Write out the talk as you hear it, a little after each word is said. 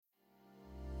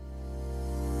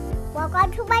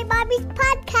Welcome to my mommy's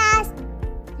podcast.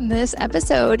 This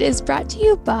episode is brought to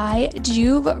you by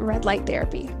Juve Red Light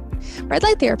Therapy. Red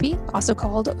light therapy, also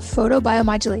called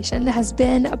photobiomodulation, has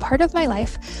been a part of my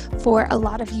life for a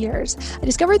lot of years. I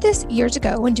discovered this years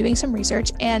ago when doing some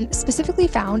research and specifically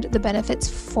found the benefits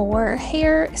for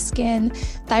hair, skin,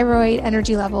 thyroid,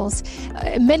 energy levels,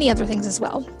 many other things as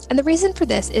well. And the reason for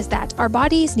this is that our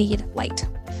bodies need light.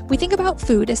 We think about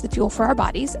food as the fuel for our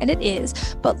bodies, and it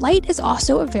is, but light is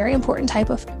also a very important type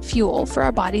of fuel for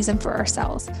our bodies and for our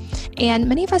cells. And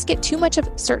many of us get too much of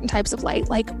certain types of light,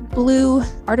 like blue,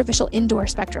 artificial indoor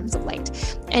spectrums of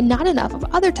light, and not enough of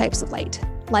other types of light,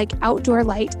 like outdoor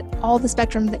light, all the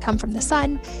spectrums that come from the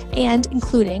sun, and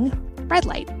including red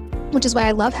light, which is why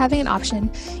I love having an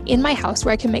option in my house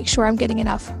where I can make sure I'm getting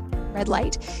enough red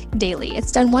light daily.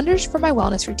 It's done wonders for my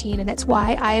wellness routine, and it's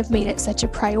why I have made it such a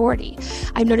priority.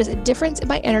 I've noticed a difference in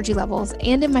my energy levels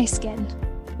and in my skin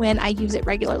when I use it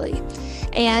regularly.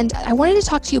 And I wanted to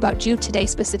talk to you about Juve today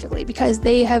specifically because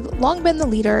they have long been the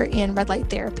leader in red light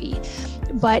therapy,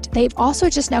 but they've also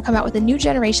just now come out with a new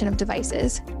generation of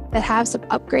devices that have some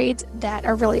upgrades that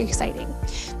are really exciting.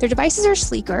 Their devices are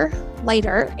sleeker,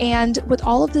 lighter, and with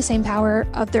all of the same power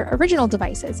of their original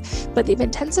devices, but they've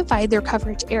intensified their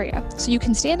coverage area, so you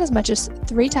can stand as much as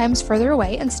 3 times further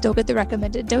away and still get the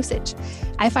recommended dosage.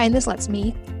 I find this lets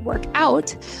me work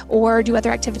out or do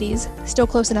other activities still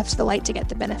close enough to the light to get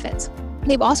the benefits.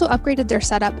 They've also upgraded their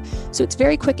setup so it's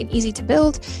very quick and easy to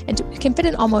build and can fit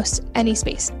in almost any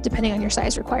space depending on your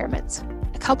size requirements.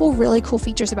 A couple really cool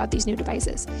features about these new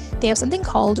devices. They have something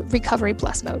called Recovery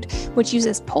Plus mode, which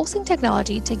uses pulsing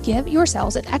technology to give your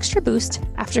cells an extra boost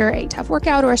after a tough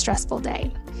workout or a stressful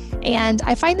day. And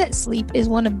I find that sleep is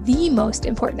one of the most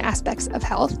important aspects of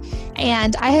health,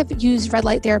 and I have used red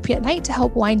light therapy at night to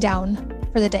help wind down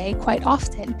for the day quite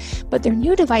often, but their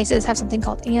new devices have something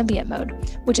called ambient mode,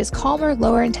 which is calmer,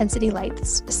 lower intensity light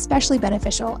that's especially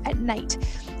beneficial at night.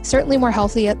 Certainly more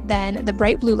healthy than the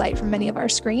bright blue light from many of our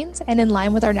screens and in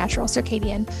line with our natural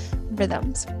circadian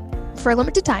rhythms. For a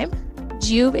limited time,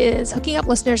 Juve is hooking up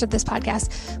listeners of this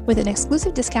podcast with an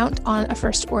exclusive discount on a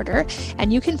first order,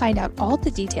 and you can find out all the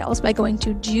details by going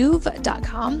to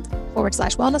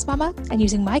juve.com/wellnessmama and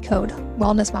using my code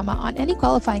wellnessmama on any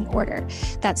qualifying order.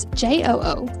 That's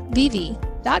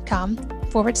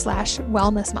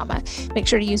JOOVV.com/wellnessmama. Make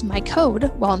sure to use my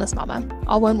code wellnessmama,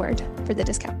 all one word, for the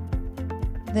discount.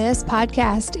 This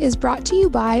podcast is brought to you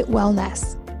by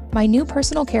Wellness, my new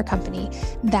personal care company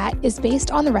that is based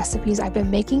on the recipes I've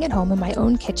been making at home in my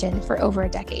own kitchen for over a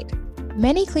decade.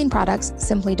 Many clean products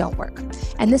simply don't work,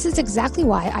 and this is exactly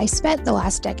why I spent the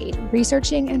last decade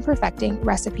researching and perfecting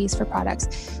recipes for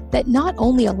products that not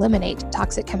only eliminate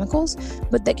toxic chemicals,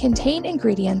 but that contain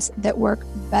ingredients that work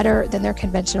better than their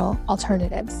conventional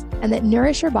alternatives and that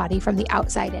nourish your body from the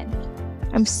outside in.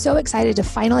 I'm so excited to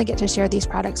finally get to share these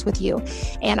products with you,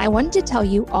 and I wanted to tell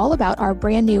you all about our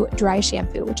brand new dry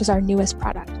shampoo, which is our newest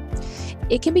product.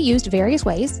 It can be used various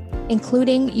ways,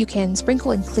 including you can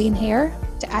sprinkle in clean hair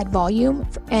to add volume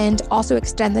and also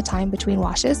extend the time between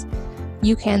washes.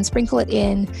 You can sprinkle it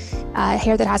in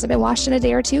hair that hasn't been washed in a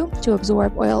day or two to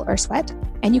absorb oil or sweat,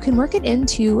 and you can work it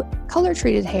into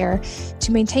color-treated hair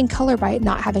to maintain color by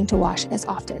not having to wash as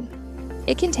often.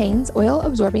 It contains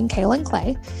oil-absorbing kaolin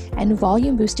clay and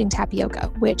volume-boosting tapioca,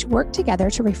 which work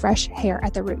together to refresh hair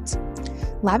at the roots.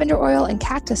 Lavender oil and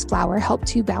cactus flower help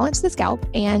to balance the scalp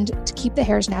and to keep the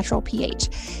hair's natural pH.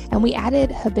 And we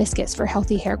added hibiscus for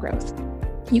healthy hair growth.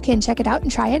 You can check it out and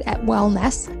try it at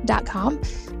wellness.com.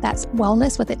 That's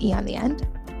wellness with an E on the end.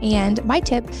 And my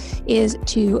tip is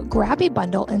to grab a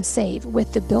bundle and save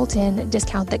with the built-in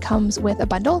discount that comes with a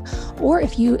bundle. Or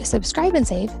if you subscribe and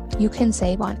save, you can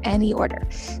save on any order.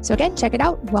 So again, check it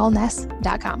out,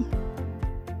 wellness.com.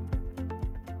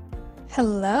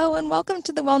 Hello, and welcome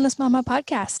to the Wellness Mama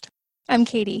podcast. I'm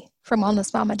Katie from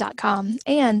wellnessmama.com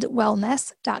and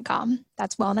wellness.com.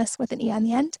 That's wellness with an E on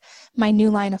the end. My new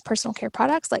line of personal care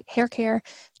products like hair care,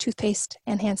 toothpaste,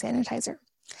 and hand sanitizer.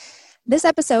 This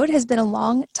episode has been a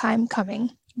long time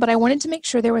coming, but I wanted to make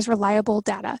sure there was reliable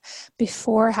data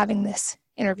before having this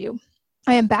interview.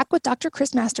 I am back with Dr.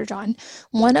 Chris Masterjohn,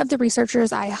 one of the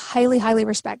researchers I highly, highly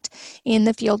respect in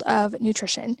the field of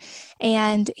nutrition.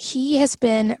 And he has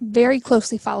been very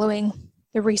closely following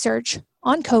the research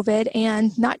on COVID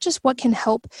and not just what can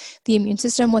help the immune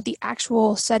system, what the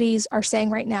actual studies are saying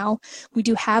right now. We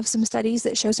do have some studies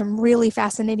that show some really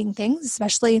fascinating things,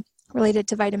 especially related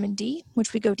to vitamin D,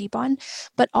 which we go deep on,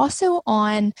 but also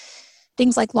on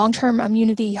things like long-term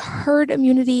immunity, herd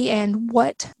immunity, and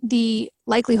what the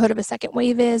likelihood of a second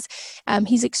wave is.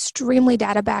 He's extremely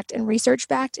data-backed and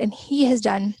research-backed, and he has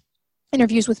done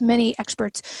interviews with many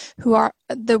experts who are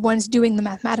the ones doing the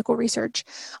mathematical research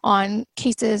on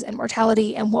cases and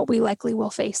mortality and what we likely will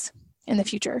face in the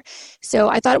future. So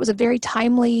I thought it was a very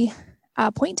timely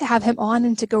point to have him on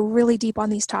and to go really deep on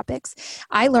these topics.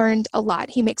 I learned a lot.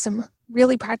 He makes some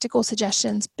really practical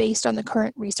suggestions based on the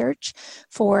current research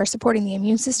for supporting the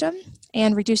immune system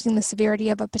and reducing the severity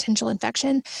of a potential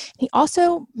infection. He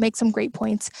also makes some great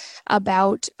points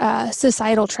about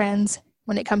societal trends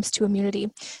when it comes to immunity.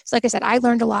 So like I said, I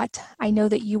learned a lot. I know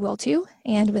that you will too.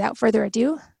 And without further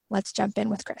ado, let's jump in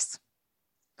with Chris.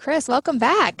 Chris, welcome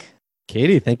back.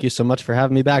 Katie, thank you so much for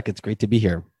having me back. It's great to be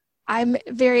here. I'm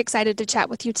very excited to chat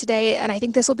with you today, and I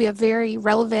think this will be a very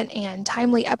relevant and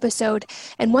timely episode,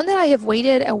 and one that I have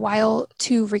waited a while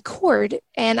to record,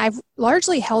 and I've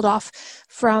largely held off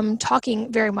from talking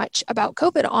very much about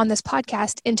COVID on this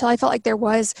podcast until I felt like there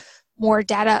was more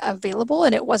data available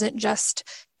and it wasn't just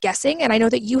guessing. And I know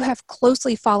that you have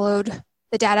closely followed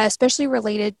the data, especially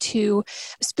related to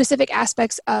specific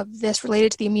aspects of this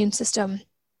related to the immune system,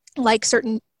 like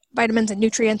certain vitamins and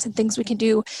nutrients and things we can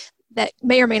do that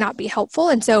may or may not be helpful.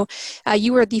 And so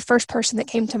you were the first person that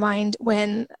came to mind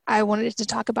when I wanted to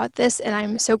talk about this. And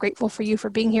I'm so grateful for you for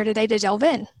being here today to delve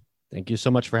in. Thank you so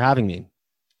much for having me.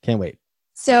 Can't wait.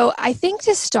 So I think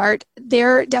to start,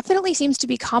 there definitely seems to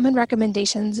be common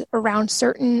recommendations around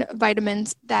certain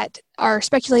vitamins that are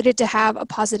speculated to have a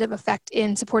positive effect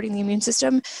in supporting the immune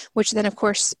system, which then, of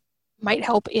course, might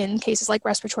help in cases like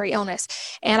respiratory illness.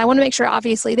 And I want to make sure,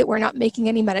 obviously, that we're not making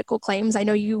any medical claims. I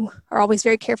know you are always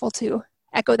very careful to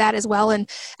echo that as well, and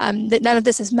that none of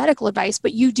this is medical advice,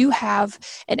 but you do have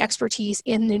an expertise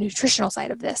in the nutritional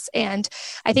side of this. And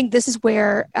I think this is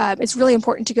where it's really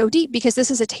important to go deep, because this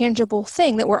is a tangible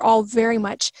thing that we're all very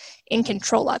much in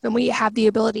control of, and we have the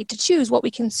ability to choose what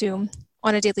we consume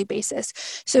on a daily basis.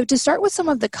 So to start with some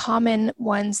of the common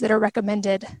ones that are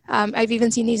recommended, I've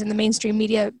even seen these in the mainstream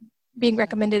media being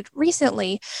recommended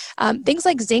recently, things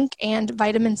like zinc and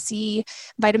vitamin C,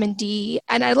 vitamin D.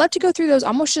 And I'd love to go through those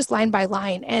almost just line by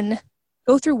line and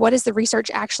go through what is the research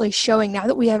actually showing now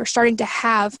that we are starting to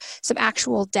have some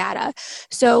actual data.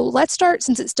 So let's start,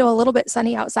 since it's still a little bit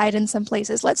sunny outside in some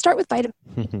places, let's start with vitamin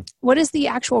D. What is the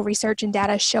actual research and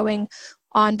data showing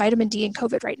on vitamin D and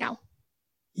COVID right now?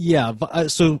 Yeah,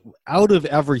 so out of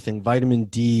everything, vitamin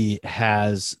D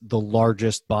has the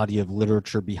largest body of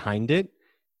literature behind it.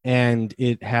 And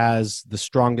it has the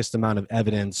strongest amount of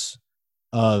evidence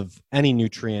of any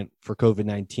nutrient for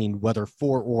COVID-19, whether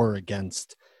for or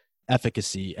against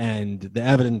efficacy. And the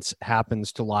evidence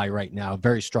happens to lie right now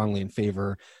very strongly in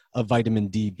favor of vitamin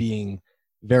D being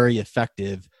very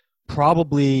effective.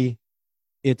 Probably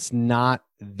it's not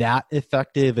that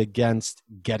effective against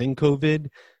getting COVID,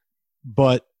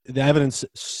 but the evidence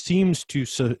seems to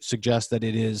suggest that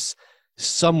it is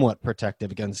somewhat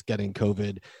protective against getting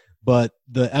COVID. But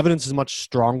the evidence is much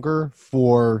stronger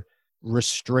for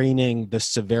restraining the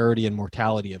severity and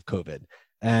mortality of COVID.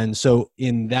 And so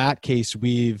in that case,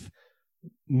 we've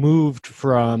moved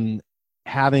from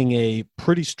having a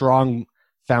pretty strong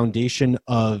foundation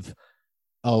of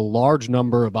a large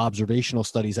number of observational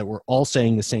studies that were all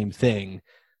saying the same thing,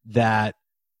 that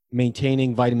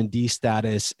maintaining vitamin D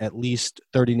status at least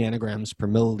 30 nanograms per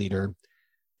milliliter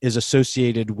is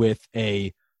associated with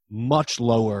a much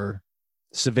lower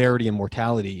severity and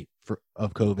mortality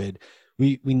of COVID.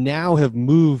 We now have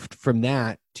moved from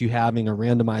that to having a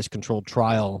randomized controlled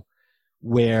trial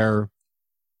where,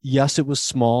 yes, it was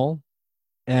small,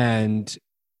 and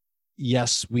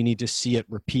yes, we need to see it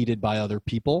repeated by other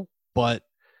people, but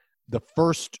the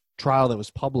first trial that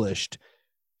was published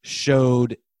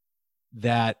showed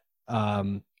that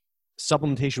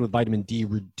supplementation with vitamin D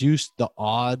reduced the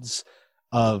odds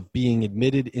of being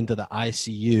admitted into the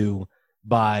ICU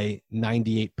by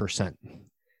 98%.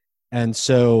 And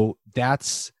so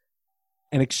that's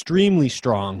an extremely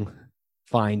strong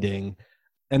finding.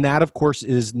 And that, of course,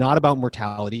 is not about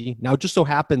mortality. Now, it just so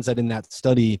happens that in that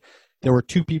study, there were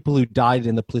 2 people who died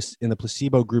in the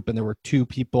placebo group, and there were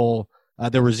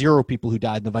 0 people who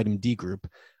died in the vitamin D group.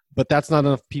 But that's not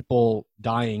enough people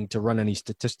dying to run any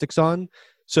statistics on.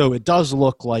 So it does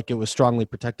look like it was strongly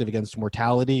protective against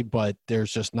mortality, but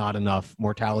there's just not enough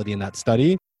mortality in that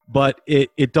study. But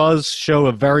it does show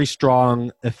a very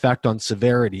strong effect on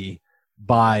severity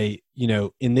by,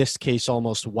 in this case,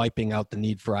 almost wiping out the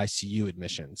need for ICU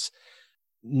admissions.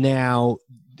 Now,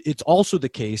 it's also the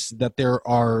case that there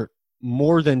are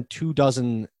more than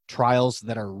 24 trials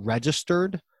that are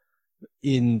registered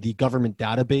in the government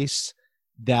database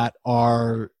that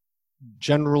are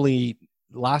generally,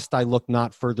 last I looked,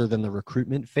 not further than the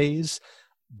recruitment phase,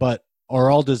 but are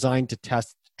all designed to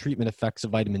test treatment effects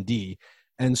of vitamin D.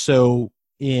 And so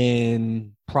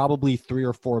in probably 3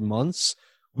 or 4 months,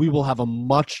 we will have a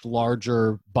much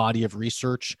larger body of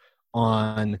research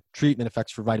on treatment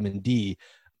effects for vitamin D.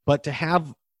 But to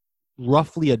have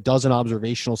roughly a dozen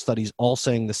observational studies all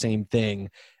saying the same thing,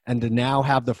 and to now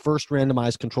have the first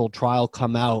randomized controlled trial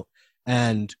come out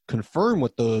and confirm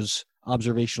what those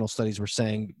observational studies were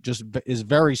saying, just is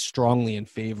very strongly in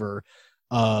favor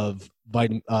of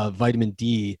vitamin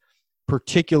D,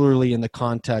 particularly in the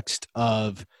context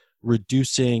of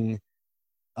reducing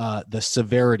the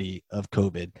severity of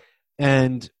COVID.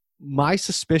 And my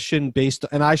suspicion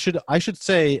and I should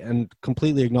say and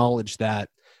completely acknowledge that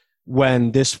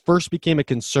when this first became a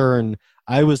concern,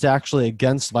 I was actually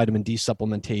against vitamin D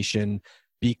supplementation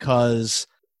because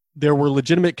there were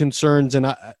legitimate concerns,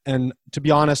 and to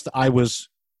be honest, I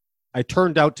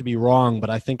turned out to be wrong, but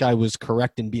I think I was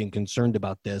correct in being concerned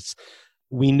about this.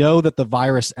 We know that the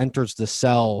virus enters the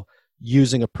cell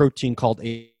using a protein called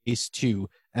ACE2,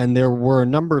 and there were a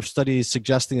number of studies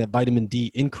suggesting that vitamin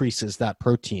D increases that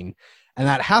protein, and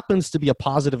that happens to be a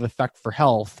positive effect for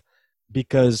health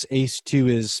because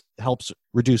ACE2 helps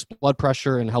reduce blood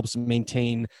pressure and helps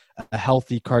maintain a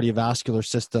healthy cardiovascular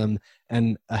system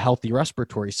and a healthy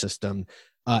respiratory system.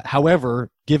 However,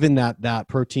 given that that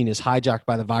protein is hijacked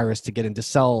by the virus to get into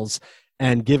cells,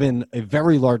 and given a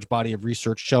very large body of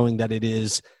research showing that it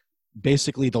is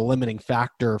basically the limiting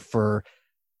factor for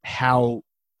how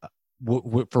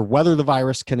for whether the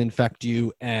virus can infect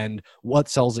you and what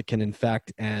cells it can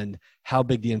infect and how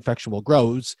big the infection will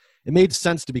grow, it made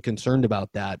sense to be concerned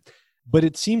about that. But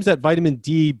it seems that vitamin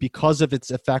D, because of its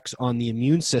effects on the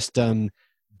immune system,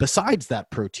 besides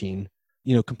that protein,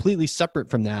 completely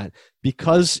separate from that,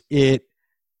 because it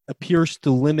appears to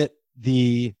limit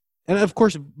and of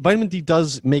course, vitamin D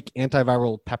does make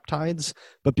antiviral peptides,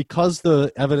 but because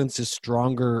the evidence is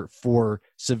stronger for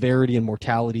severity and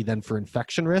mortality than for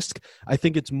infection risk, I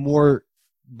think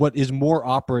what is more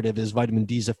operative is vitamin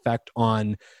D's effect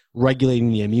on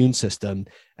regulating the immune system.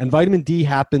 And vitamin D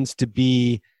happens to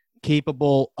be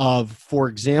capable of, for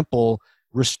example,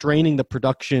 restraining the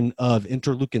production of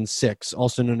interleukin 6,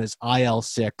 also known as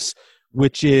IL-6,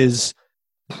 which is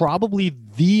probably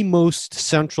the most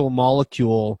central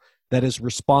molecule that is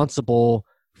responsible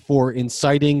for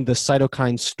inciting the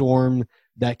cytokine storm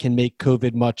that can make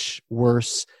COVID much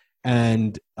worse,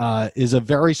 and is a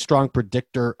very strong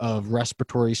predictor of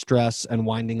respiratory stress and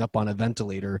winding up on a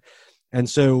ventilator. And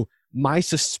so my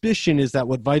suspicion is that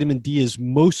what vitamin D is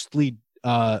mostly,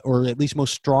 or at least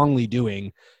most strongly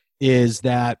doing, is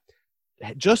that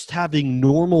just having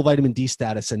normal vitamin D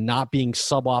status and not being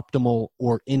suboptimal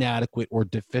or inadequate or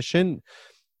deficient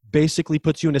basically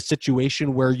puts you in a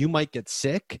situation where you might get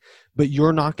sick, but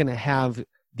you're not going to have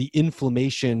the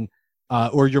inflammation,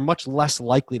 or you're much less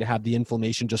likely to have the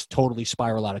inflammation just totally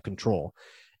spiral out of control.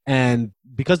 And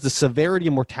because the severity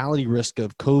and mortality risk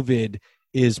of COVID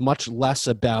is much less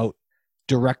about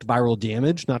direct viral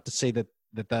damage, not to say that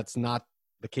that's not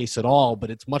the case at all, but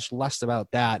it's much less about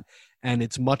that. And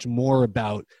it's much more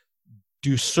about,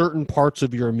 do certain parts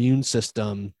of your immune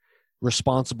system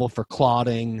responsible for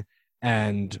clotting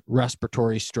and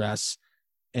respiratory stress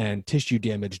and tissue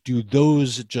damage, do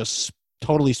those just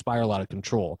totally spiral out of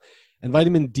control? And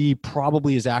vitamin D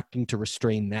probably is acting to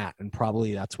restrain that, and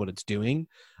probably that's what it's doing.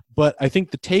 But I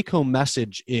think the take-home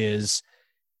message is,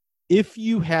 if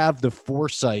you have the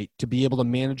foresight to be able to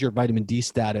manage your vitamin D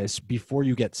status before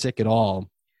you get sick at all,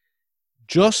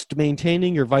 just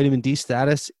maintaining your vitamin D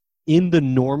status in the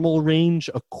normal range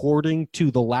according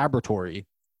to the laboratory,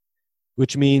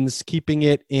 which means keeping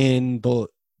it in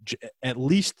at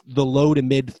least the low to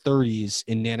mid 30s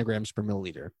in nanograms per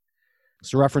milliliter.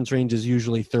 So reference range is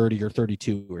usually 30 or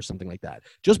 32 or something like that.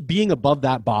 Just being above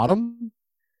that bottom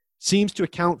seems to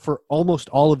account for almost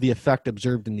all of the effect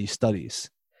observed in these studies.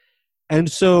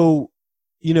 And so,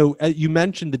 you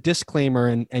mentioned the disclaimer,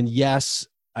 and yes,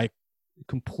 I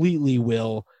completely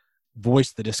will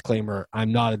voice the disclaimer.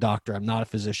 I'm not a doctor. I'm not a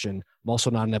physician. I'm also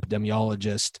not an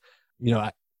epidemiologist.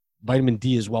 Vitamin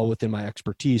D is well within my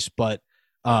expertise, but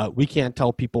we can't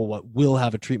tell people what will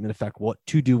have a treatment effect, what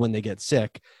to do when they get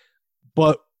sick.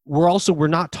 But we're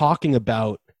not talking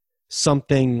about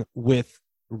something with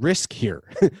risk here.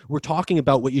 We're talking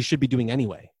about what you should be doing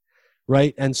anyway,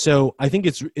 right? And so I think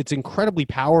it's incredibly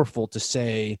powerful to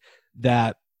say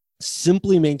that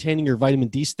simply maintaining your vitamin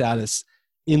D status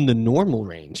in the normal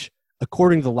range,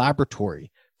 according to the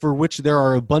laboratory, for which there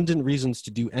are abundant reasons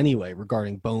to do anyway,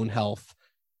 regarding bone health,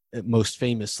 most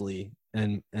famously,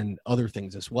 and other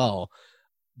things as well,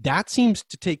 that seems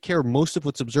to take care of most of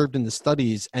what's observed in the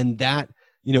studies. And that,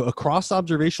 across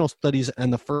observational studies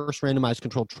and the first randomized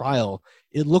controlled trial,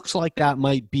 it looks like that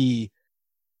might be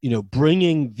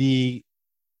bringing the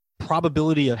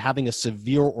probability of having a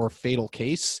severe or fatal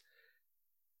case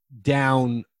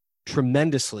down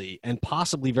tremendously and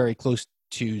possibly very close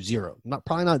to zero.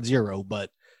 Probably not zero, but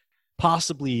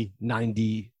possibly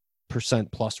 90%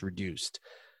 plus reduced.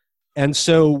 And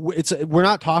so we're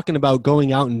not talking about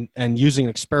going out and using an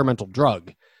experimental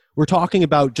drug. We're talking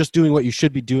about just doing what you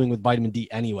should be doing with vitamin D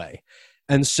anyway.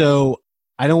 And so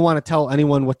I don't want to tell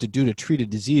anyone what to do to treat a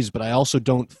disease, but I also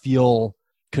don't feel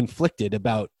conflicted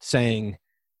about saying,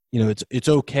 it's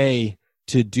okay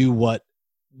to do what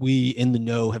we in the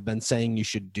know have been saying you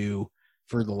should do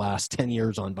for the last 10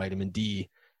 years on vitamin D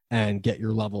and get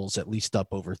your levels at least up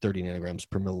over 30 nanograms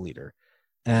per milliliter.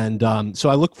 And so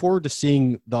I look forward to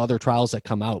seeing the other trials that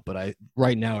come out, but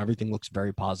right now everything looks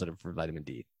very positive for vitamin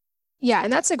D. Yeah,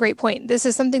 and that's a great point. This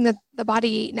is something that the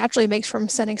body naturally makes from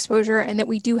sun exposure, and that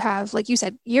we do have, like you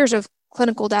said, years of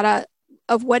clinical data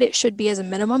of what it should be as a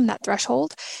minimum, that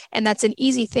threshold. And that's an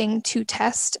easy thing to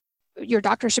test. Your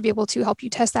doctor should be able to help you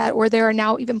test that. Or there are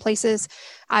now even places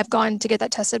I've gone to get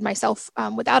that tested myself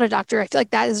without a doctor. I feel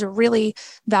like that is a really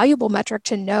valuable metric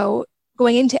to know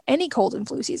going into any cold and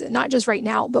flu season, not just right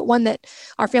now, but one that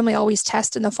our family always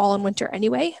tests in the fall and winter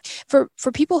anyway. For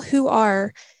people who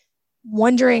are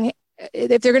wondering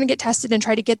if they're going to get tested and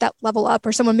try to get that level up,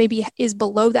 or someone maybe is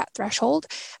below that threshold,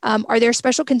 are there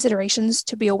special considerations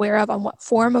to be aware of on what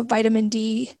form of vitamin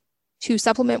D to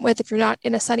supplement with if you're not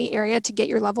in a sunny area to get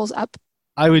your levels up?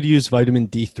 I would use vitamin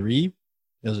D3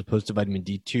 as opposed to vitamin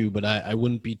D2, but I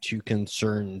wouldn't be too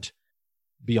concerned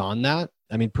beyond that.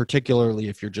 I mean, particularly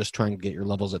if you're just trying to get your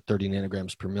levels at 30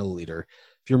 nanograms per milliliter.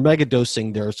 If you're mega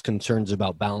dosing, there's concerns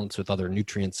about balance with other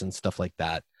nutrients and stuff like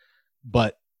that.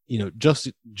 But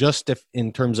just if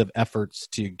in terms of efforts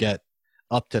to get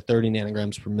up to 30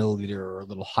 nanograms per milliliter or a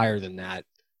little higher than that,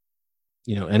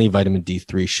 any vitamin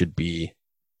D3 should be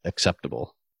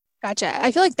acceptable. Gotcha.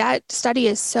 I feel like that study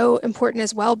is so important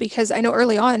as well, because I know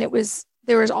early on there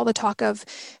was all the talk of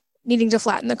needing to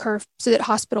flatten the curve so that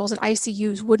hospitals and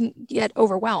ICUs wouldn't get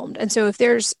overwhelmed. And so if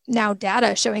there's now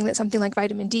data showing that something like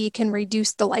vitamin D can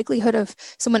reduce the likelihood of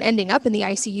someone ending up in the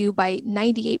ICU by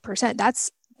 98%,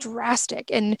 that's drastic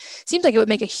and seems like it would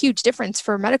make a huge difference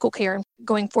for medical care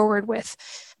going forward with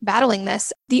battling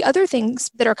this. The other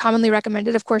things that are commonly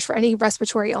recommended, of course, for any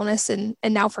respiratory illness and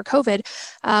now for COVID,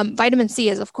 vitamin C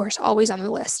is, of course, always on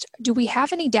the list. Do we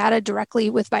have any data directly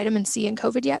with vitamin C and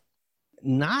COVID yet?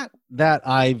 Not that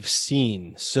I've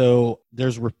seen. So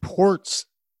there's reports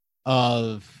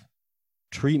of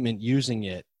treatment using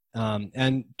it.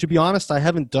 And to be honest, I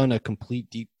haven't done a complete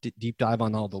deep dive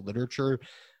on all the literature,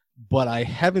 but I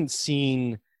haven't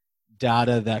seen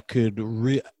data that could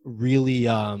really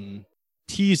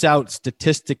tease out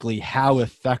statistically how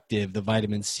effective the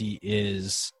vitamin C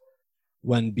is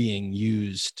when being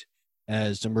used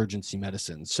as emergency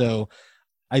medicine. So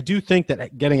I do think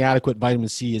that getting adequate vitamin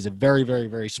C is a very, very,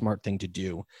 very smart thing to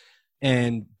do.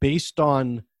 And based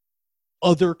on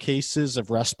other cases of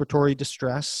respiratory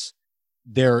distress,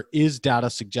 there is data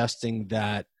suggesting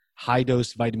that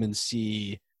high-dose vitamin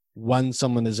C, when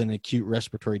someone is in acute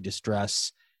respiratory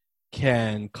distress,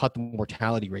 can cut the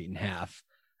mortality rate in half.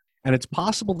 And it's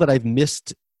possible that I've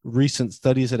missed recent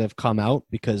studies that have come out,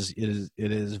 because it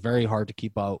is very hard to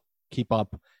keep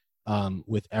up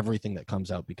with everything that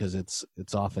comes out, because it's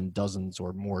often dozens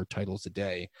or more titles a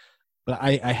day. But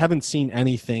I haven't seen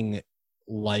anything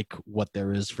like what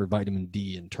there is for vitamin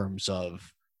D in terms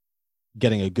of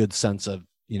getting a good sense of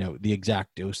the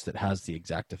exact dose that has the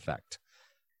exact effect.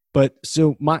 But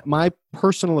so my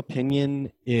personal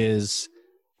opinion is,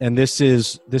 and this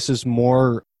is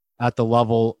more at the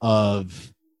level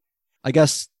of, I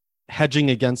guess,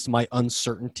 hedging against my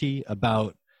uncertainty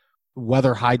about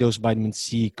whether high-dose vitamin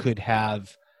C could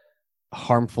have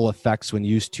harmful effects when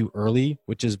used too early,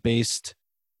 which is based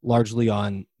largely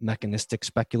on mechanistic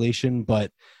speculation.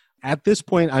 But at this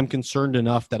point, I'm concerned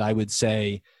enough that I would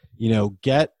say,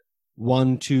 get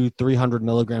 100-300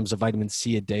 milligrams of vitamin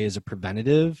C a day as a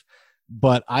preventative,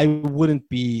 but I wouldn't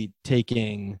be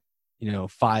taking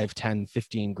 5, 10,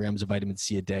 15 grams of vitamin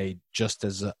C a day just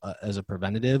as a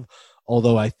preventative.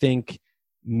 Although I think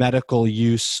medical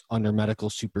use under medical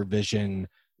supervision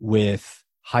with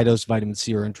high-dose vitamin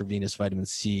C or intravenous vitamin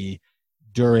C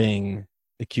during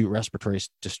acute respiratory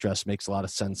distress makes a lot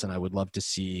of sense, and I would love to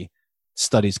see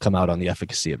studies come out on the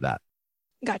efficacy of that.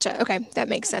 Gotcha. Okay, that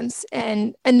makes sense.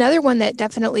 And another one that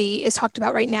definitely is talked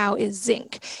about right now is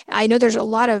zinc. I know there's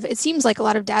it seems like a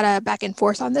lot of data back and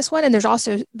forth on this one, and there's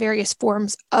also various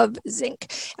forms of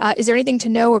zinc. Is there anything to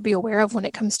know or be aware of when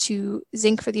it comes to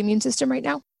zinc for the immune system right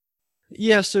now?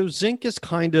 Yeah, so zinc is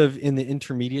kind of in the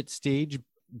intermediate stage.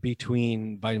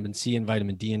 between vitamin C and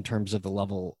vitamin D in terms of the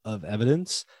level of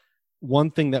evidence.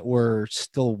 One thing that we're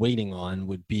still waiting on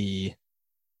would be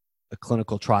a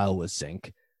clinical trial with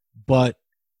zinc. But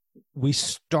we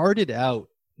started out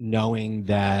knowing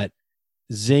that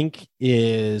zinc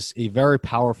is a very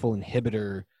powerful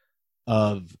inhibitor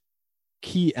of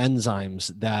key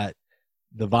enzymes that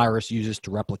the virus uses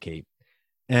to replicate.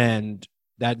 And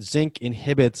that zinc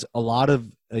inhibits a lot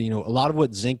of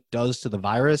what zinc does to the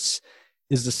virus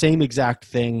is the same exact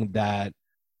thing that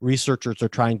researchers are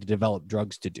trying to develop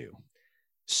drugs to do.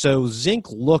 So zinc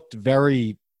looked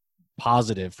very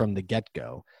positive from the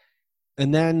get-go.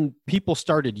 And then people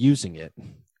started using it.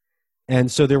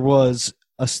 And so there was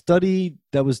a study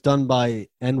that was done by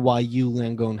NYU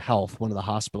Langone Health, one of the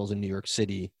hospitals in New York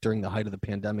City during the height of the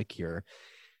pandemic here.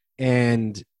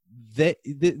 And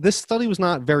this study was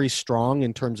not very strong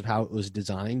in terms of how it was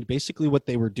designed. Basically, what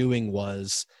they were doing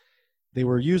was they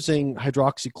were using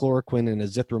hydroxychloroquine and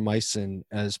azithromycin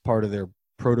as part of their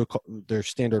protocol, their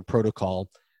standard protocol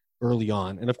early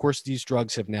on. And of course, these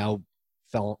drugs have now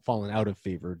fallen out of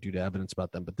favor due to evidence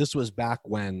about them. But this was back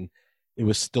when it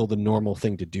was still the normal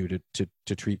thing to do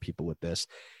to treat people with this.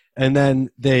 And then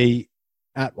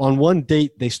on one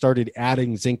date, they started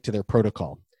adding zinc to their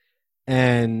protocol.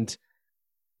 And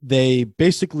they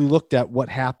basically looked at what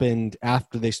happened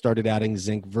after they started adding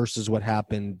zinc versus what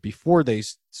happened before they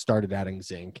started adding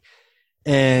zinc.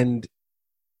 And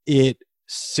it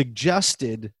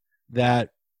suggested that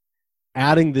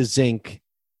adding the zinc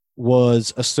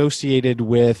was associated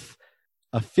with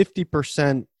a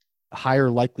 50% higher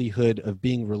likelihood of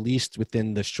being released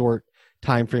within the short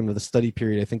time frame of the study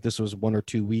period. I think this was 1 or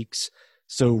 2 weeks.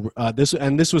 So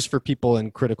this was for people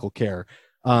in critical care.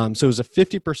 So it was a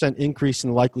 50% increase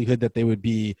in the likelihood that they would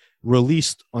be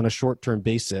released on a short-term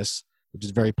basis, which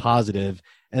is very positive.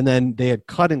 And then they had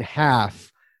cut in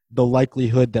half the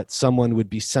likelihood that someone would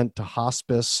be sent to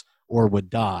hospice or would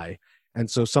die. And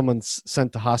so someone's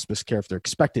sent to hospice care if they're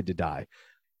expected to die.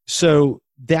 So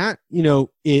that,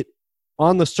 it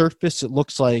on the surface, it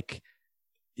looks like,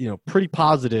 pretty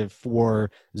positive for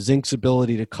zinc's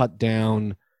ability to cut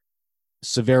down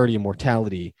severity and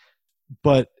mortality.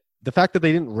 But the fact that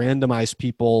they didn't randomize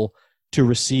people to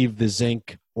receive the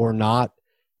zinc or not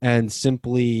and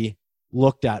simply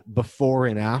looked at before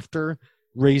and after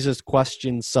raises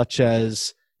questions such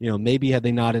as, maybe had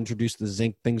they not introduced the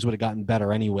zinc, things would have gotten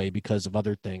better anyway because of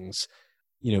other things,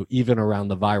 even around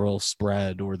the viral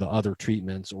spread or the other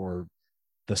treatments or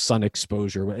the sun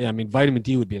exposure. I mean, vitamin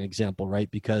D would be an example, right?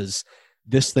 Because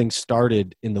this thing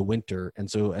started in the winter. And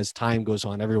so as time goes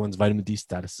on, everyone's vitamin D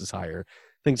status is higher,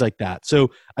 things like that.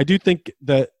 So I do think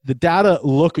that the data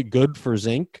look good for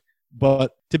zinc,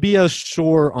 but to be as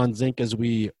sure on zinc as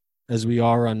we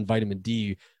are on vitamin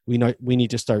D, we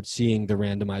need to start seeing the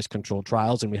randomized controlled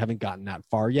trials, and we haven't gotten that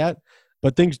far yet.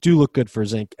 But things do look good for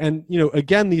zinc. And,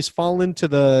 again, these fall into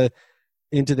the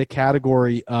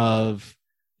category of,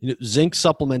 zinc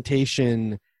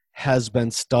supplementation has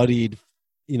been studied.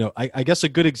 I guess a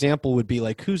good example would be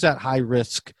like, who's at high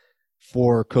risk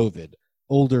for COVID?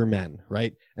 Older men,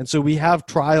 right? And so we have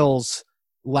trials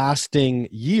lasting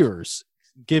years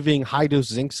giving high dose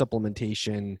zinc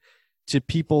supplementation to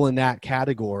people in that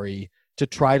category to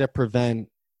try to prevent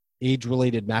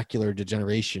age-related macular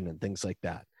degeneration and things like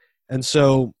that. And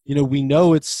so, we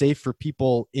know it's safe for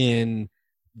people in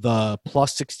the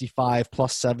plus 65,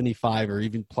 plus 75, or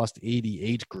even plus 80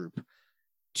 age group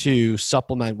to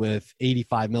supplement with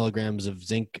 85 milligrams of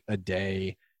zinc a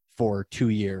day for 2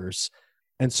 years.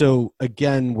 And so,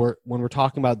 again, when we're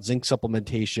talking about zinc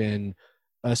supplementation,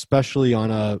 especially on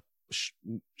a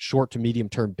short to medium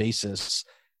term basis,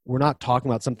 we're not talking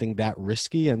about something that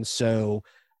risky. And so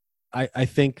I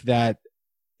think that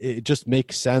it just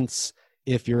makes sense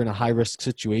if you're in a high risk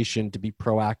situation to be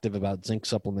proactive about zinc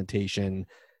supplementation,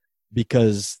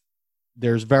 because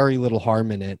there's very little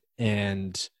harm in it.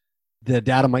 And the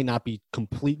data might not be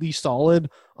completely solid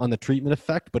on the treatment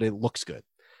effect, but it looks good.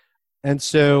 And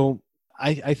so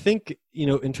I think,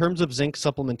 in terms of zinc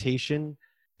supplementation,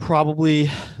 probably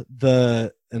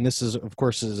and this is, of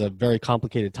course, is a very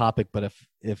complicated topic, but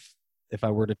if I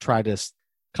were to try to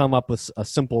come up with a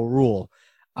simple rule,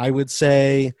 I would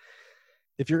say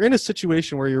if you're in a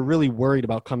situation where you're really worried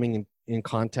about coming in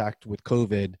contact with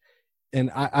COVID,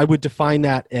 and I would define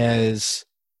that as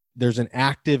there's an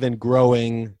active and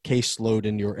growing caseload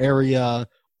in your area,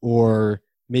 or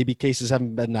maybe cases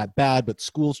haven't been that bad, but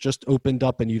schools just opened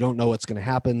up and you don't know what's going to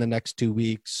happen the next 2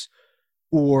 weeks,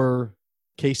 or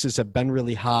cases have been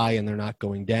really high and they're not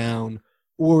going down,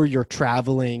 or you're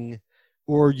traveling,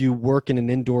 or you work in an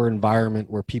indoor environment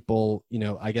where people,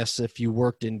 I guess if you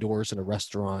worked indoors in a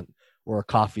restaurant or a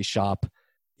coffee shop,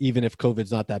 even if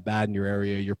COVID's not that bad in your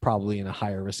area, you're probably in a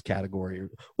higher risk category or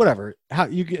whatever.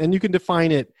 You can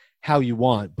define it how you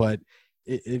want, but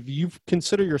if you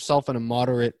consider yourself in a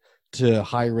moderate to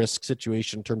high risk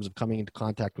situation in terms of coming into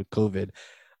contact with COVID,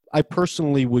 I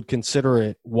personally would consider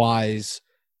it wise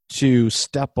to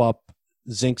step up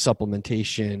zinc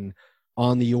supplementation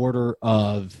on the order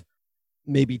of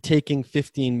maybe taking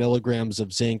 15 milligrams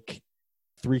of zinc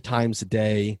 3 times a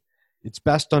day. It's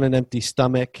best on an empty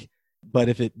stomach, but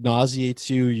if it nauseates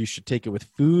you, you should take it with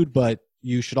food, but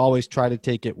you should always try to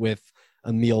take it with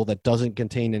a meal that doesn't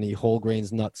contain any whole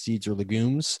grains, nuts, seeds, or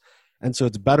legumes. And so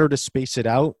it's better to space it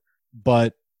out,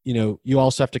 but you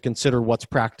also have to consider what's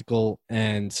practical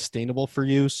and sustainable for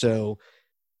you. So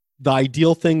the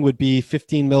ideal thing would be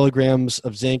 15 milligrams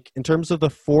of zinc. In terms of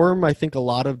the form, I think a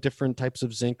lot of different types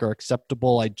of zinc are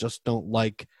acceptable. I just don't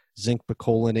like zinc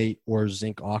picolinate or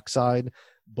zinc oxide,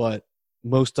 but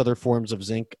most other forms of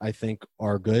zinc I think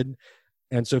are good.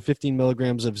 And so 15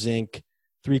 milligrams of zinc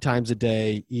 3 times a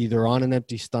day, either on an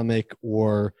empty stomach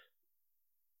or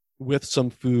with some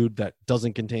food that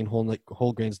doesn't contain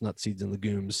whole grains, nuts, seeds, and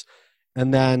legumes.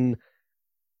 And then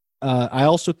I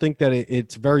also think that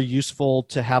it's very useful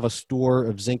to have a store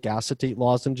of zinc acetate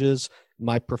lozenges.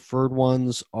 My preferred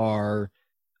ones are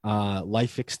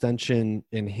Life Extension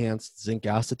Enhanced Zinc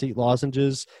Acetate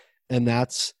lozenges. And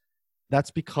that's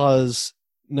because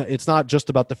it's not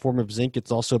just about the form of zinc.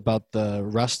 It's also about the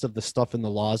rest of the stuff in the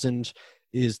lozenge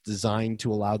is designed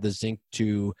to allow the zinc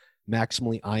to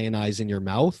maximally ionize in your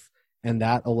mouth. And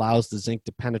that allows the zinc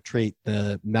to penetrate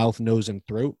the mouth, nose, and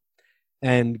throat.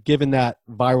 And given that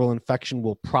viral infection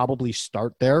will probably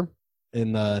start there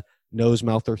in the nose,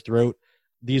 mouth, or throat,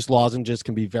 these lozenges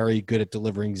can be very good at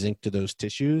delivering zinc to those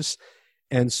tissues.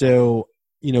 And so,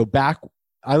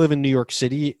 I live in New York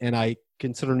City, and I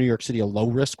consider New York City a low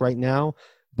risk right now.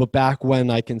 But back when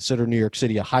I consider New York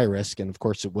City a high risk, and of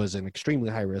course it was an extremely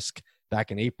high risk back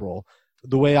in April,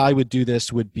 the way I would do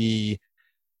this would be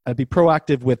I'd be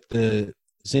proactive with the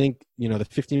zinc, the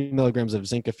 15 milligrams of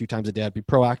zinc a few times a day. I'd be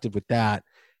proactive with that.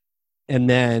 And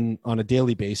then on a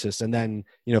daily basis. And then,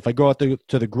 if I go out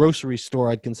to the grocery store,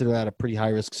 I'd consider that a pretty high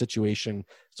risk situation.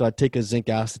 So I'd take a zinc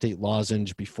acetate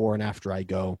lozenge before and after I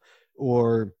go.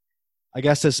 Or I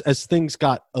guess as things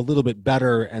got a little bit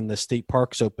better and the state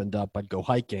parks opened up, I'd go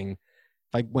hiking.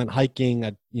 If I went hiking,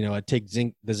 I'd take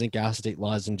the zinc acetate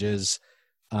lozenges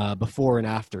before and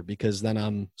after, because then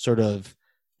I'm sort of,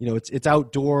 it's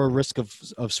outdoor, risk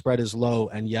of spread is low,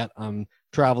 and yet I'm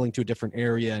traveling to a different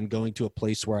area and going to a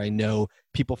place where I know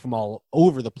people from all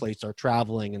over the place are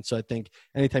traveling. And so I think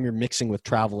anytime you're mixing with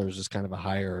travelers is kind of a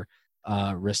higher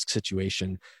risk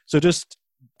situation. So just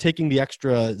taking the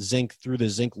extra zinc through the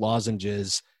zinc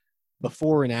lozenges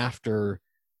before and after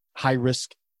high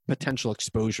risk potential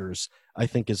exposures, I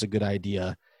think is a good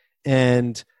idea.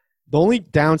 And the only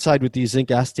downside with these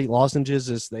zinc acetate lozenges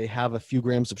is they have a few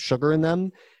grams of sugar in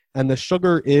them. And the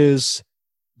sugar is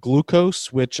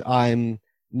glucose, which I'm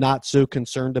not so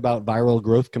concerned about viral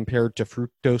growth compared to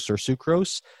fructose or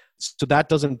sucrose. So that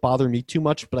doesn't bother me too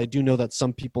much, but I do know that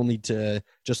some people need to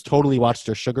just totally watch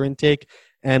their sugar intake.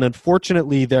 And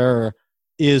unfortunately, there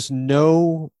is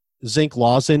no zinc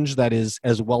lozenge that is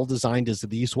as well designed as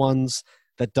these ones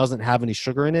that doesn't have any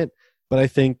sugar in it. But I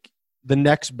think the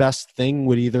next best thing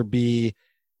would either be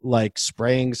like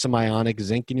spraying some ionic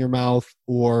zinc in your mouth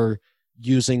or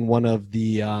using one of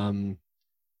the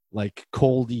like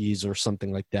Coldies or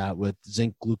something like that with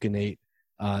zinc gluconate.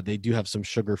 They do have some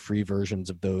sugar-free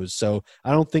versions of those. So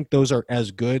I don't think those are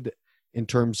as good in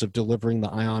terms of delivering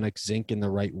the ionic zinc in the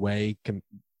right way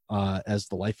as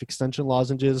the Life Extension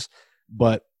lozenges.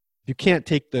 But if you can't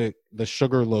take the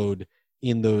sugar load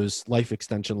in those Life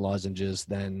Extension lozenges,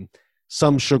 then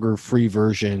some sugar-free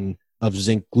version of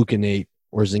zinc gluconate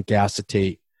or zinc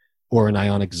acetate or an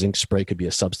ionic zinc spray could be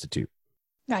a substitute.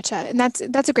 Gotcha. And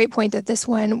that's a great point, that this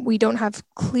one, we don't have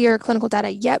clear clinical data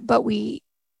yet, but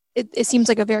it seems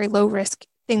like a very low risk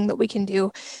thing that we can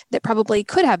do that probably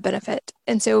could have benefit.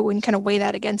 And so when you kind of weigh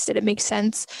that against it, it makes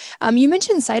sense. You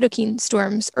mentioned cytokine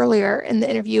storms earlier in the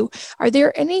interview. Are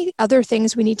there any other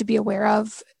things we need to be aware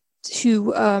of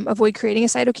to avoid creating a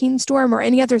cytokine storm, or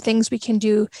any other things we can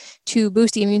do to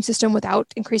boost the immune system without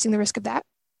increasing the risk of that?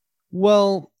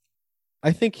 Well,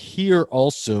 I think here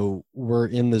also we're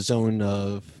in the zone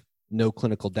of no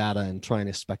clinical data and trying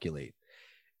to speculate.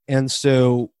 And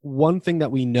so one thing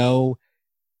that we know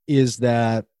is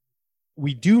that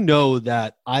we do know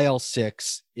that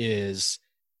IL-6 is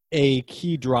a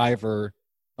key driver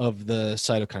of the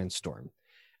cytokine storm.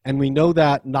 And we know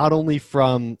that not only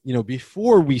from,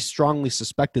 before we strongly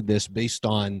suspected this based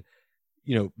on,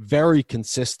 very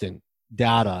consistent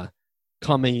data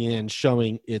coming in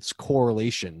showing its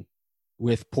correlation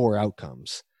with poor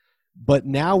outcomes. But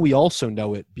now we also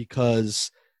know it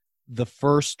because the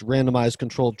first randomized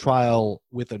controlled trial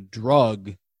with a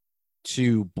drug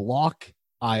to block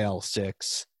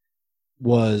IL-6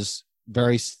 was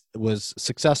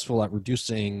successful at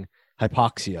reducing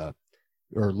hypoxia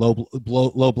or low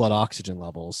blood oxygen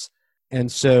levels.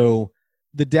 And so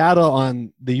the data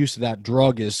on the use of that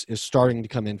drug is starting to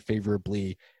come in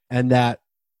favorably, and that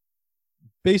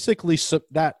basically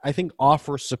that I think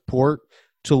offers support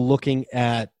to looking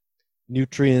at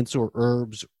nutrients or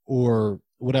herbs or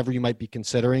whatever you might be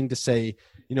considering to say,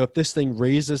 if this thing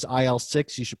raises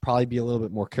IL-6, you should probably be a little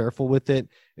bit more careful with it.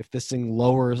 If this thing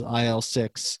lowers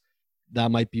IL-6,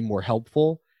 that might be more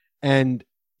helpful. And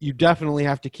you definitely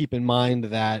have to keep in mind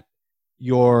that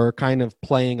you're kind of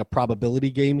playing a probability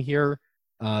game here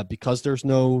because there's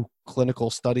no clinical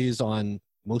studies on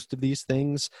most of these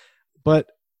things. But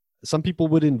some people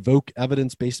would invoke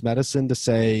evidence-based medicine to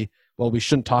say, well, we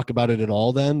shouldn't talk about it at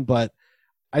all then. But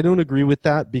I don't agree with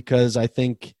that because I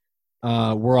think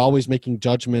we're always making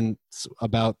judgments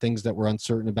about things that we're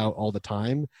uncertain about all the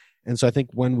time. And so I think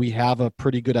when we have a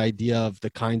pretty good idea of the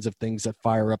kinds of things that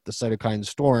fire up the cytokine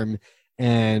storm,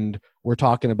 and we're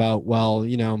talking about, well,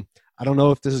 I don't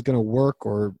know if this is going to work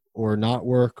or not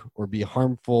work or be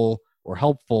harmful or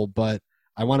helpful, but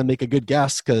I want to make a good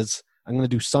guess because I'm going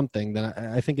to do something, then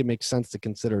I think it makes sense to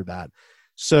consider that.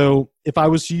 So if I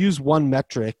was to use one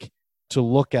metric to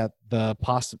look at the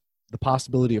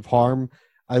possibility of harm,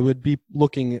 I would be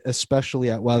looking especially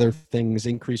at whether things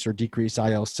increase or decrease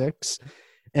IL-6.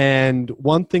 And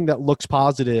one thing that looks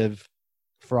positive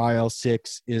for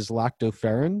IL-6 is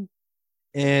lactoferrin.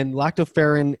 And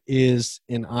lactoferrin is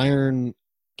an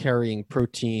iron-carrying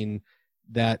protein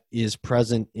that is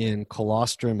present in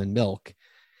colostrum and milk.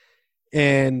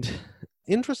 And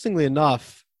interestingly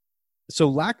enough,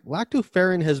 so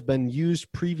lactoferrin has been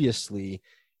used previously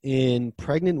in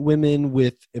pregnant women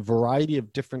with a variety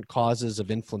of different causes of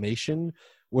inflammation,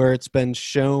 where it's been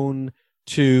shown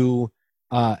to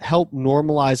help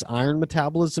normalize iron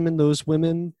metabolism in those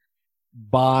women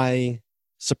by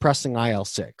suppressing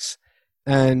IL-6.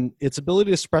 And its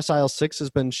ability to suppress IL-6 has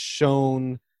been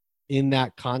shown in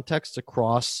that context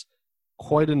across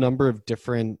quite a number of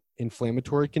different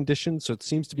inflammatory conditions. So it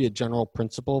seems to be a general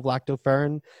principle of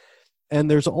lactoferrin. And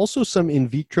there's also some in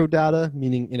vitro data,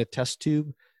 meaning in a test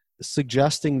tube,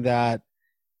 suggesting that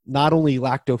not only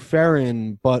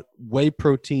lactoferrin, but whey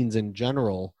proteins in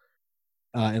general,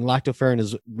 and lactoferrin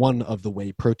is one of the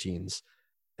whey proteins,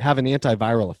 have an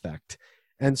antiviral effect.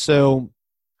 And so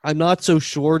I'm not so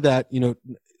sure that,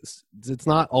 it's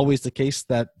not always the case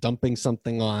that dumping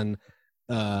something on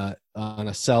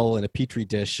a cell in a petri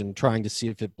dish and trying to see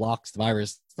if it blocks the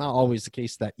virus, it's not always the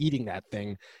case that eating that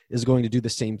thing is going to do the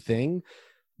same thing.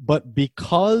 But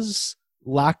because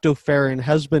lactoferrin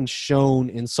has been shown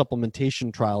in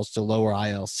supplementation trials to lower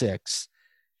IL-6,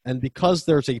 and because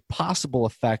there's a possible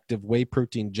effect of whey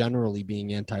protein generally being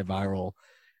antiviral,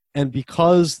 and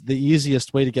because the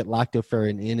easiest way to get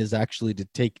lactoferrin in is actually to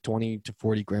take 20 to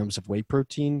 40 grams of whey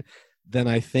protein, then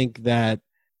I think that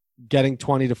getting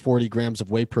 20 to 40 grams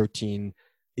of whey protein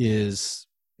is,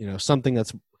 something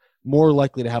that's more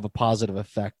likely to have a positive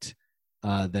effect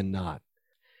than not.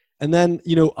 And then,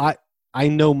 I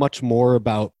know much more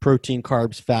about protein,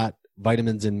 carbs, fat,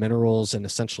 vitamins, and minerals and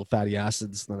essential fatty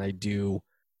acids than I do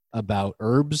about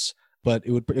herbs, but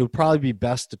it would probably be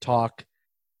best to talk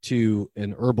to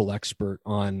an herbal expert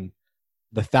on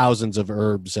the thousands of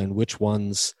herbs and which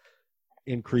ones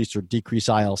increase or decrease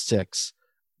IL-6.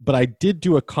 But I did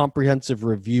do a comprehensive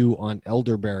review on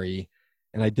elderberry,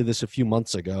 and I did this a few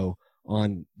months ago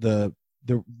on the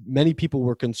many people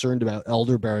were concerned about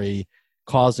elderberry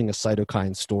causing a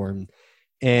cytokine storm.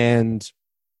 And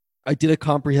I did a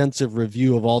comprehensive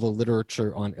review of all the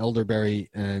literature on elderberry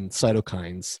and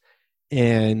cytokines.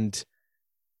 And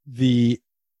the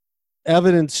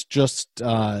evidence just,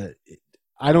 I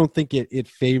don't think it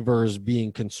favors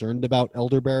being concerned about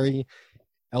elderberry.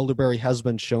 Elderberry has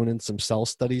been shown in some cell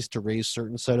studies to raise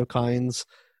certain cytokines,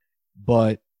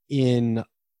 but in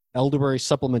elderberry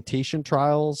supplementation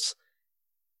trials,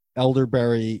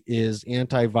 elderberry is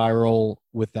antiviral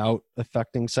without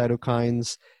affecting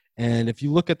cytokines. And if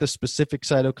you look at the specific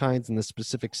cytokines and the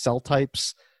specific cell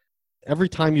types, every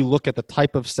time you look at the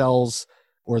type of cells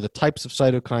or the types of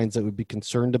cytokines that would be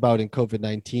concerned about in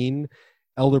COVID-19,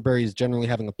 elderberry is generally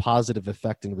having a positive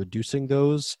effect in reducing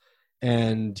those.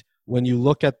 And when you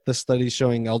look at the studies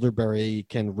showing elderberry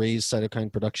can raise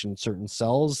cytokine production in certain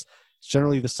cells, it's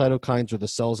generally the cytokines or the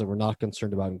cells that we're not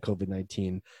concerned about in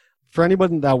COVID-19. For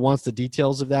anyone that wants the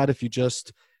details of that, if you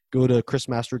just go to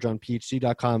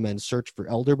chrismasterjohnphd.com and search for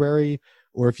elderberry,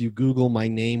 or if you Google my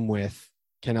name with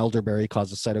 "Can elderberry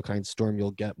cause a cytokine storm?"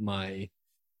 you'll get my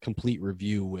complete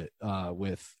review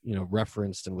with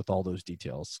referenced and with all those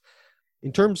details.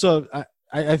 In terms of,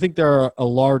 I think there are a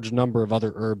large number of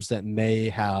other herbs that may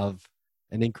have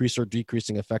an increase or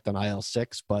decreasing effect on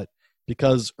IL-6, but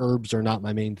because herbs are not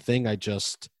my main thing, I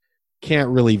just can't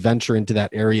really venture into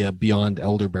that area beyond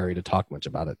elderberry to talk much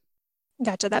about it.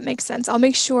 Gotcha. That makes sense. I'll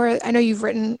make sure, I know you've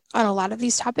written on a lot of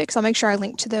these topics. I'll make sure I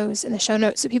link to those in the show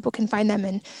notes so people can find them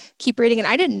and keep reading. And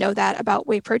I didn't know that about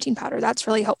whey protein powder. That's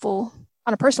really helpful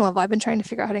on a personal level. I've been trying to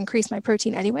figure out how to increase my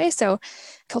protein anyway. So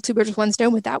kill two birds with one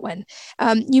stone with that one.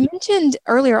 You mentioned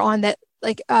earlier on that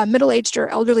middle-aged or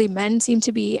elderly men seem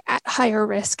to be at higher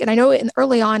risk. And I know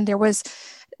early on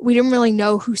we didn't really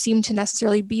know who seemed to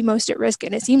necessarily be most at risk.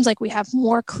 And it seems like we have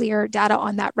more clear data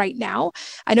on that right now.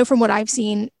 I know from what I've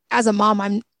seen as a mom,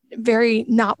 I'm very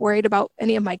not worried about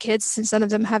any of my kids since none of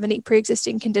them have any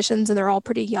pre-existing conditions and they're all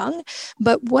pretty young.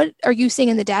 But what are you seeing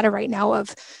in the data right now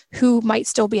of who might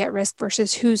still be at risk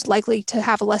versus who's likely to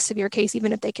have a less severe case,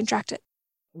 even if they contract it?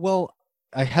 Well,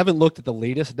 I haven't looked at the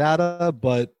latest data,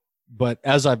 but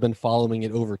as I've been following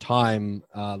it over time,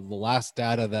 the last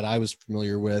data that I was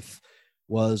familiar with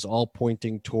was all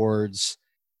pointing towards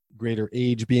greater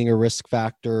age being a risk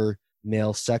factor,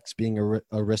 male sex being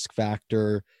a risk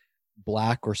factor,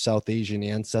 Black or South Asian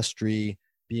ancestry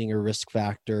being a risk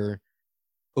factor,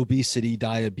 obesity,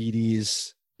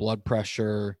 diabetes, blood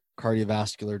pressure,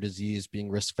 cardiovascular disease being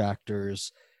risk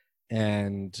factors,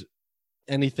 and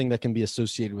anything that can be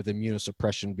associated with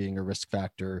immunosuppression being a risk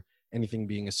factor, anything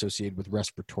being associated with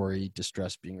respiratory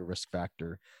distress being a risk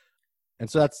factor.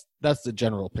 And so that's the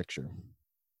general picture.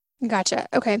 Gotcha.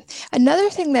 Okay.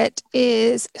 Another thing that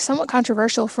is somewhat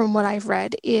controversial from what I've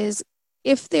read is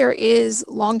if there is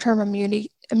long-term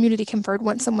immunity conferred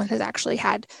once someone has actually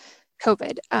had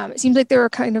COVID. It seems like there are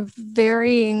kind of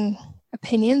varying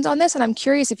opinions on this, and I'm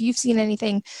curious if you've seen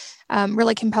anything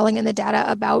really compelling in the data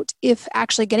about if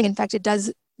actually getting infected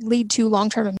does lead to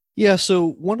long-term immunity. Yeah,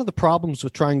 so one of the problems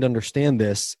with trying to understand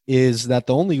this is that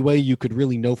the only way you could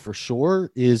really know for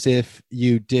sure is if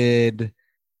you did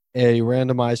a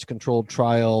randomized controlled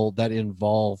trial that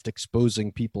involved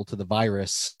exposing people to the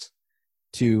virus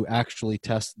to actually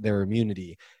test their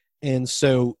immunity. And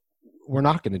so we're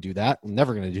not going to do that. We're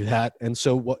never going to do that. And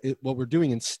so what we're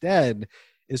doing instead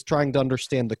is trying to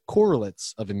understand the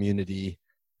correlates of immunity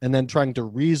and then trying to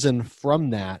reason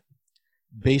from that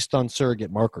based on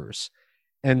surrogate markers.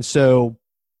 And so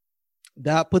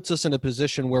that puts us in a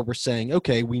position where we're saying,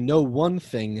 okay, we know one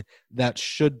thing that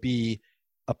should be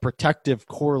a protective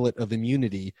correlate of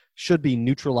immunity should be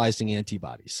neutralizing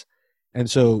antibodies. And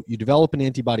so you develop an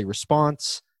antibody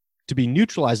response. To be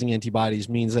neutralizing antibodies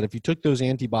means that if you took those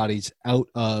antibodies out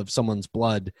of someone's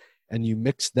blood and you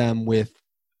mixed them with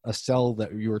a cell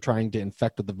that you were trying to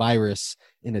infect with the virus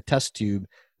in a test tube,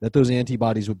 that those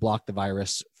antibodies would block the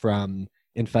virus from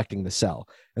infecting the cell.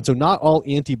 And so not all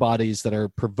antibodies that are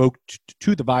provoked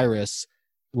to the virus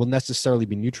will necessarily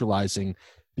be neutralizing,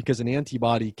 because an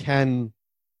antibody can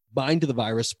bind to the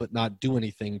virus but not do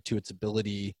anything to its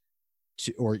ability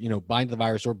to, or bind to the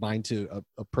virus or bind to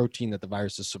a protein that the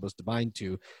virus is supposed to bind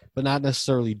to, but not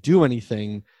necessarily do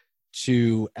anything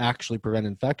to actually prevent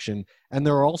infection. And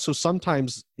there are also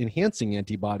sometimes enhancing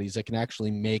antibodies that can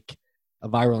actually make a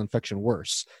viral infection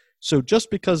worse. So just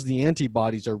because the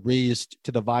antibodies are raised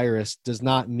to the virus does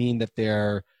not mean that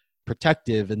they're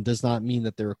protective and does not mean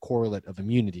that they're a correlate of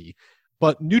immunity.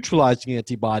 But neutralizing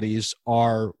antibodies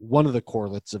are one of the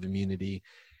correlates of immunity.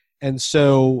 And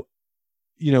so,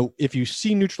 if you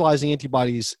see neutralizing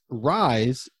antibodies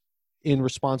rise in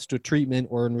response to a treatment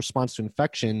or in response to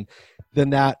infection,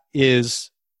 then that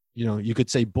is, you could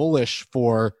say bullish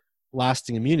for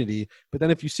lasting immunity. But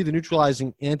then if you see the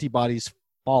neutralizing antibodies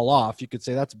fall off, you could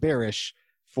say that's bearish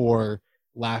for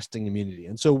lasting immunity.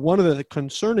 And so one of the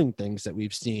concerning things that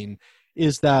we've seen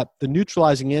is that the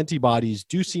neutralizing antibodies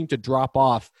do seem to drop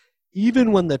off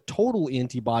even when the total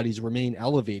antibodies remain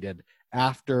elevated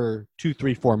after 2,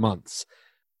 3, 4 months.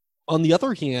 On the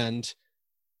other hand,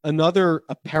 another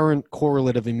apparent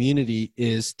correlate of immunity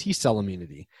is T cell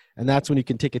immunity. And that's when you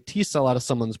can take a T cell out of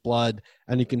someone's blood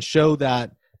and you can show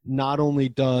that not only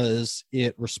does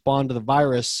it respond to the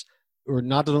virus, or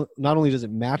not only does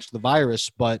it match the virus,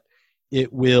 but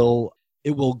it will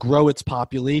grow its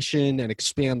population and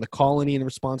expand the colony in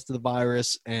response to the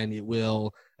virus, and it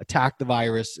will attack the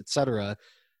virus, etc.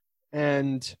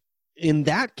 And in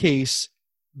that case,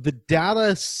 the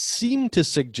data seem to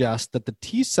suggest that the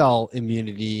T cell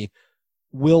immunity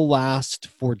will last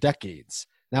for decades.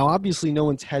 Now, obviously, no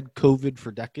one's had COVID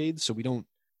for decades, so we don't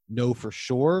know for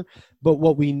sure. But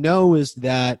what we know is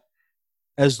that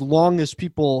as long as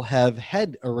people have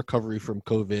had a recovery from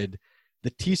COVID, the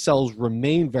T cells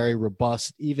remain very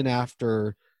robust even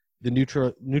after the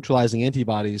neutralizing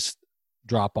antibodies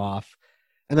drop off.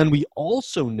 And then we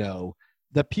also know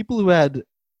that people who had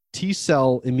T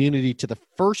cell immunity to the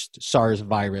first SARS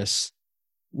virus,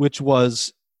 which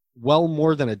was well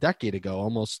more than a decade ago,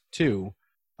 almost two,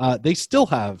 they still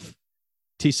have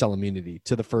T cell immunity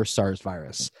to the first SARS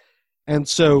virus. And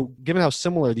so given how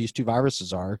similar these two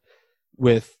viruses are,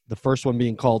 with the first one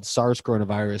being called SARS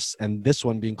coronavirus and this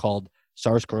one being called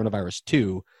SARS coronavirus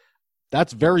 2,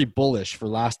 that's very bullish for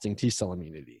lasting T cell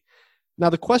immunity. Now,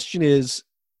 the question is,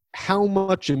 how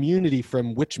much immunity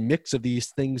from which mix of these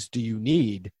things do you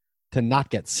need to not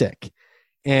get sick?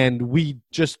 And we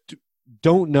just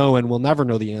don't know, and we'll never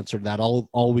know the answer to that.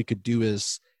 All we could do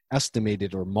is estimate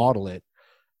it or model it.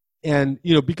 And,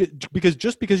 because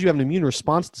just because you have an immune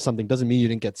response to something doesn't mean you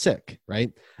didn't get sick,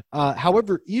 right?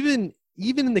 However, even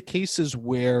in the cases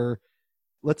where,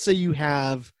 let's say you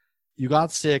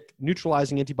got sick,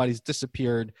 neutralizing antibodies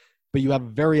disappeared, but you have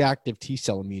very active T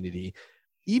cell immunity,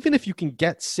 even if you can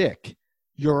get sick,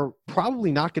 you're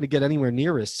probably not going to get anywhere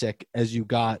near as sick as you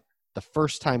got the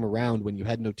first time around when you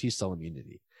had no T cell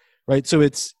immunity, right? So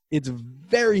it's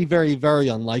very, very, very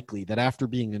unlikely that after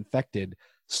being infected,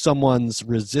 someone's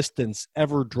resistance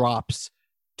ever drops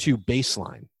to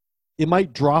baseline. It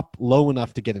might drop low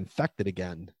enough to get infected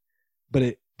again, but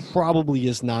it probably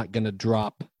is not going to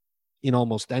drop in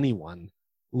almost anyone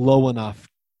low enough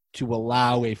to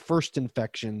allow a first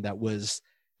infection that was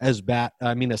as bad,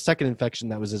 a second infection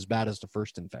that was as bad as the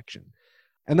first infection.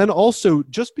 And then also,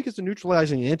 just because the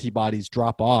neutralizing antibodies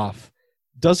drop off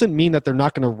doesn't mean that they're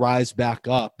not going to rise back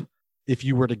up if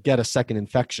you were to get a second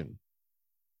infection.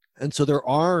 And so there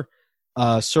are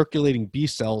circulating B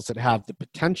cells that have the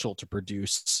potential to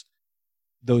produce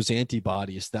those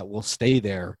antibodies that will stay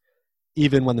there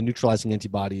even when the neutralizing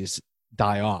antibodies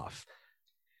die off.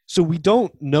 So we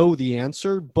don't know the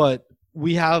answer, but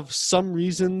we have some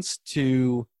reasons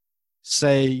to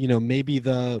say, maybe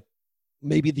the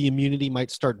immunity might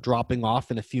start dropping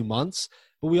off in a few months.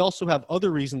 But we also have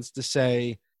other reasons to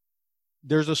say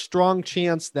there's a strong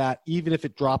chance that even if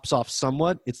it drops off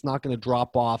somewhat, it's not going to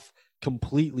drop off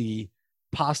completely,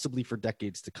 possibly for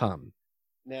decades to come.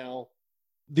 Now,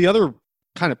 the other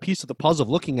kind of piece of the puzzle of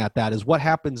looking at that is what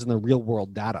happens in the real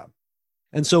world data.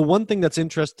 And so one thing that's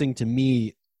interesting to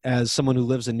me as someone who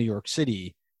lives in New York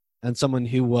City and someone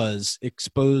who was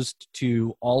exposed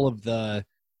to all of the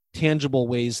tangible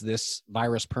ways this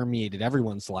virus permeated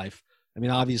everyone's life. I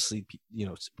mean, obviously,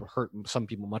 hurt some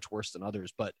people much worse than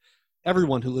others, but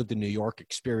everyone who lived in New York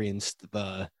experienced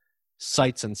the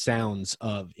sights and sounds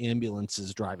of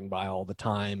ambulances driving by all the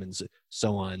time and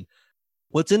so on.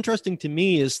 What's interesting to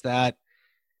me is that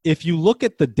if you look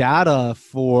at the data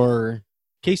for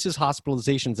cases,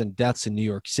 hospitalizations, and deaths in New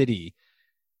York City,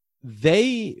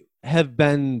 they have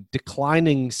been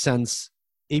declining since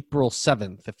April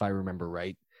 7th, if I remember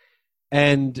right.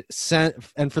 And for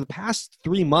the past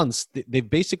 3 months, they've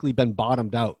basically been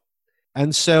bottomed out.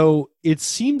 And so it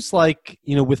seems like,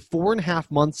 with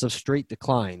 4.5 months of straight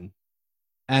decline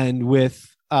and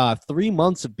with 3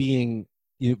 months of being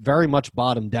very much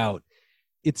bottomed out,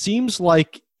 it seems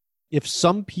like if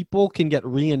some people can get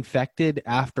reinfected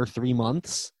after 3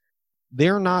 months,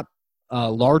 they're not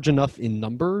large enough in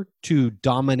number to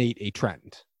dominate a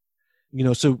trend.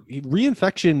 So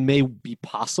reinfection may be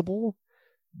possible,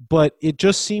 but it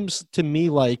just seems to me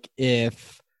like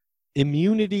if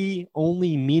immunity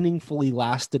only meaningfully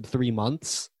lasted 3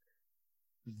 months,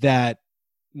 that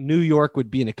New York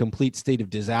would be in a complete state of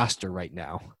disaster right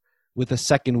now with a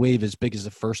second wave as big as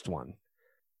the first one.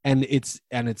 And it's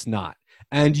not.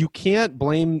 And you can't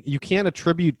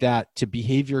attribute that to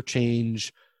behavior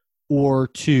change or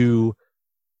to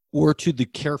the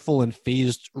careful and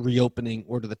phased reopening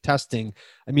or to the testing.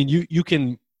 I mean, you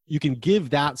can give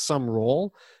that some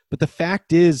role, but the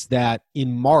fact is that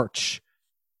in March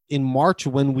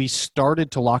when we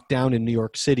started to lock down in New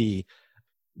York City,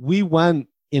 we went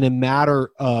in a matter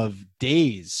of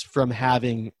days from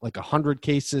having like 100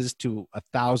 cases to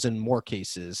 1,000 more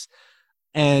cases.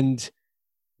 And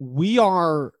we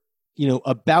are,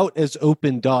 about as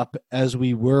opened up as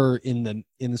we were in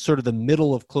sort of the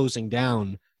middle of closing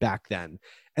down back then.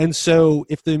 And so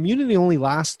if the immunity only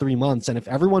lasts 3 months, and if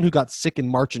everyone who got sick in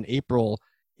March and April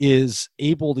is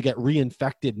able to get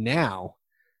reinfected now,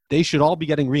 they should all be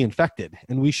getting reinfected,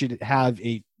 and we should have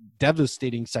a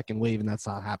devastating second wave, and that's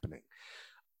not happening.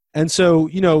 And so,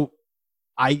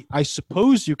 I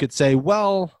suppose you could say,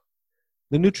 well,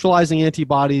 the neutralizing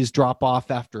antibodies drop off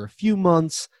after a few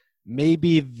months.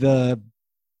 maybe the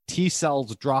T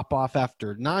cells drop off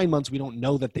after 9 months. We don't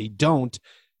know that they don't.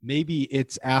 Maybe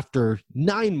it's after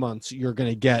 9 months you're going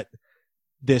to get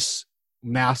this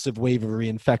massive wave of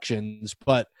reinfections.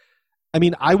 But I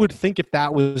mean, I would think if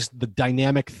that was the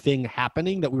dynamic thing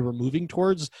happening that we were moving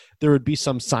towards, there would be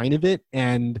some sign of it.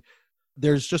 And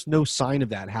there's just no sign of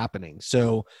that happening.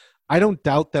 So I don't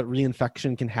doubt that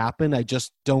reinfection can happen. I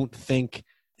just don't think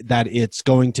that it's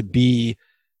going to be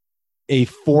a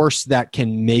force that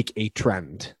can make a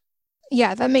trend.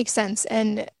 Yeah, that makes sense.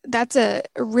 And that's a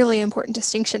really important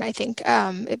distinction, I think.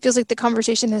 It feels like the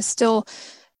conversation is still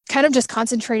kind of just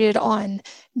concentrated on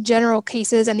general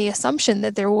cases and the assumption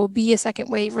that there will be a second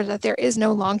wave or that there is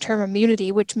no long-term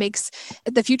immunity, which makes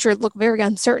the future look very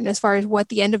uncertain as far as what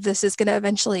the end of this is going to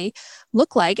eventually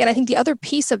look like. And I think the other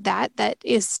piece of that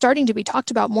is starting to be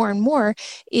talked about more and more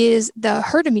is the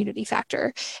herd immunity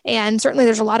factor. And certainly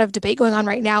there's a lot of debate going on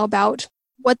right now about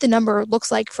what the number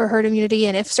looks like for herd immunity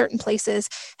and if certain places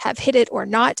have hit it or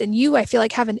not. And you, I feel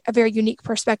like, have a very unique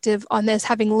perspective on this,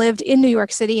 having lived in New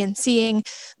York City and seeing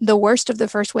the worst of the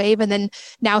first wave, and then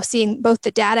now seeing both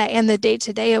the data and the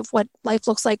day-to-day of what life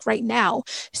looks like right now.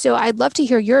 So I'd love to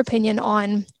hear your opinion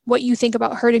on what you think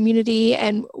about herd immunity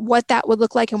and what that would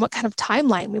look like and what kind of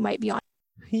timeline we might be on.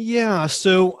 Yeah.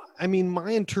 So, I mean,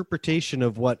 my interpretation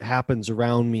of what happens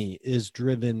around me is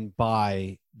driven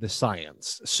by the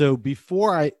science. So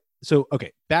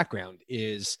background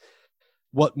is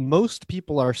what most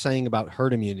people are saying about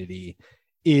herd immunity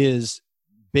is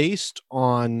based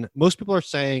on, most people are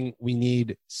saying we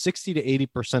need 60 to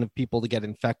 80% of people to get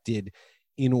infected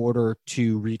in order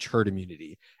to reach herd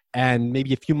immunity. And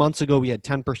maybe a few months ago, we had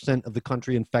 10% of the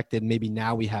country infected. Maybe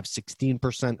now we have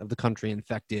 16% of the country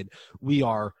infected. We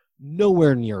are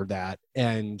nowhere near that.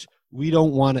 And we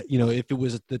don't want to, if it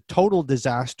was the total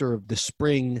disaster of the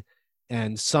spring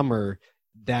and summer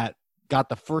that got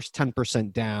the first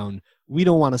 10% down, we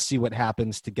don't want to see what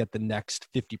happens to get the next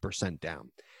 50%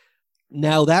 down.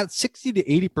 Now, that 60 to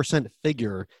 80%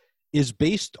 figure is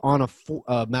based on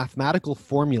a mathematical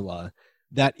formula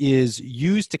that is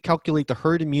used to calculate the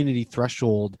herd immunity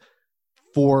threshold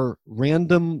for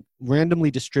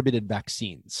randomly distributed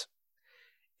vaccines.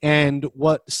 And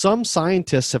what some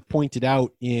scientists have pointed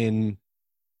out in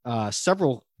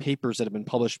several papers that have been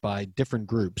published by different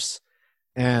groups,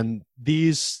 and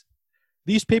these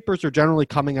papers are generally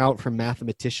coming out from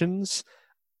mathematicians,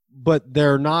 but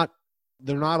they're not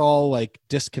all like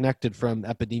disconnected from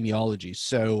epidemiology.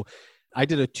 So I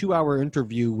did a 2-hour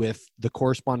interview with the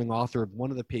corresponding author of one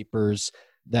of the papers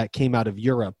that came out of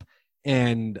Europe,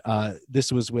 and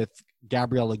this was with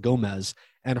Gabriela Gomez,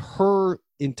 and her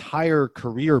entire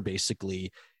career,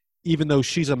 basically, even though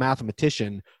she's a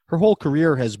mathematician, her whole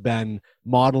career has been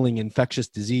modeling infectious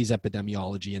disease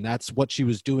epidemiology, and that's what she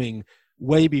was doing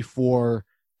way before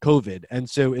COVID. And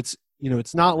so it's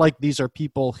not like these are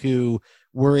people who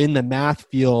were in the math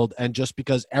field and just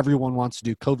because everyone wants to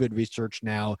do COVID research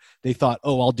now, they thought,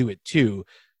 oh, I'll do it too.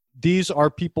 These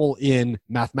are people in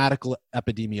mathematical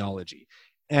epidemiology.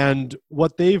 And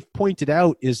what they've pointed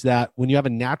out is that when you have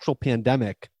a natural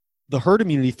pandemic, the herd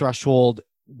immunity threshold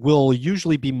will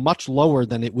usually be much lower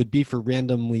than it would be for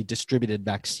randomly distributed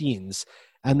vaccines.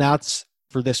 And that's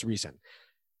for this reason.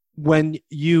 When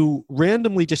you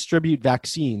randomly distribute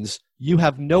vaccines, you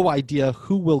have no idea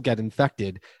who will get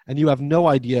infected, and you have no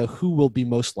idea who will be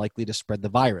most likely to spread the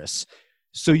virus.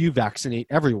 So you vaccinate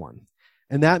everyone.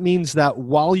 And that means that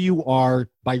while you are,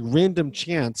 by random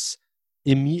chance,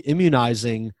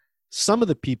 immunizing some of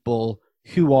the people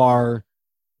who are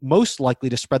most likely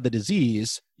to spread the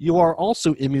disease, you are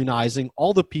also immunizing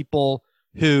all the people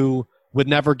who would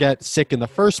never get sick in the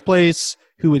first place,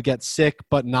 who would get sick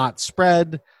but not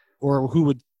spread, or who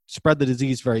would spread the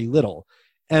disease very little.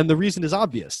 And the reason is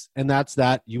obvious, and that's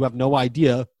that you have no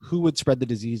idea who would spread the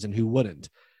disease and who wouldn't.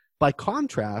 By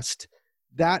contrast,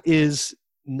 that is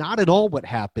not at all what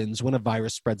happens when a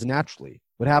virus spreads naturally.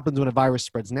 What happens when a virus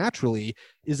spreads naturally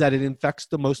is that it infects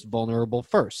the most vulnerable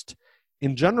first.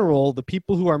 In general, the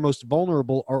people who are most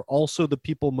vulnerable are also the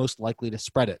people most likely to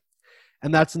spread it.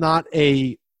 And that's not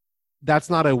a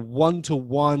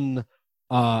one-to-one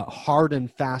hard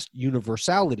and fast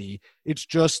universality. It's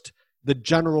just the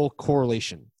general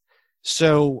correlation.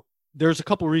 So there's a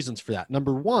couple reasons for that.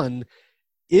 Number one,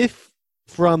 if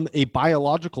from a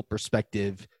biological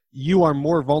perspective, you are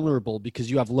more vulnerable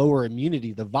because you have lower immunity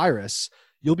to the virus,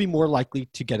 you'll be more likely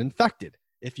to get infected.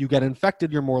 If you get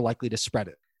infected, you're more likely to spread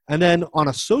it. And then on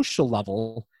a social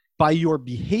level, by your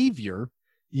behavior,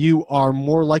 you are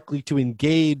more likely to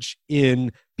engage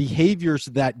in behaviors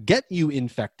that get you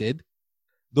infected.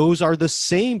 Those are the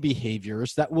same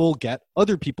behaviors that will get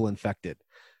other people infected.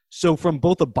 So from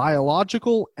both a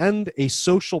biological and a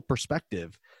social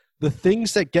perspective, the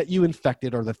things that get you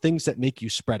infected are the things that make you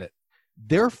spread it.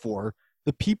 Therefore,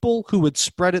 the people who would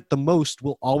spread it the most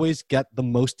will always get the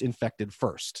most infected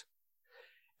first.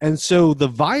 And so the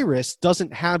virus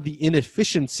doesn't have the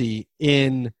inefficiency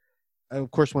in, of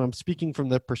course, when I'm speaking from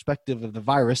the perspective of the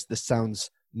virus, this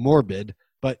sounds morbid,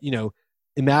 but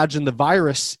imagine the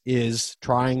virus is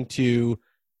trying to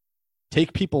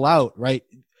take people out, right?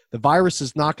 The virus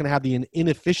is not going to have the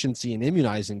inefficiency in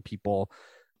immunizing people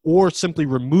or simply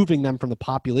removing them from the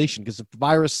population. Because if the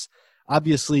virus,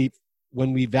 obviously,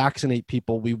 when we vaccinate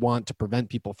people, we want to prevent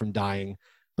people from dying.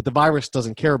 But the virus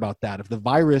doesn't care about that. If the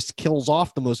virus kills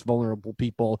off the most vulnerable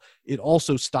people, it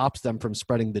also stops them from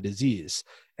spreading the disease.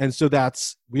 And so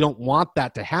we don't want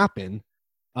that to happen,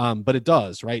 but it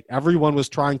does, right? Everyone was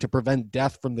trying to prevent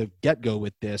death from the get-go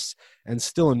with this. And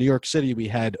still in New York City, we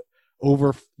had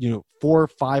over 400 or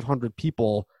 500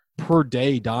 people per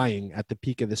day dying at the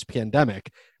peak of this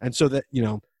pandemic. And so that,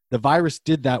 the virus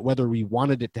did that whether we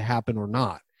wanted it to happen or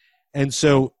not. And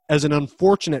so as an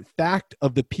unfortunate fact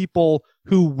of the people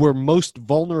who were most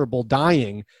vulnerable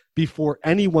dying before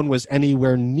anyone was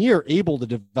anywhere near able to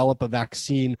develop a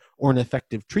vaccine or an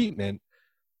effective treatment,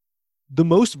 the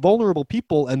most vulnerable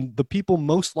people and the people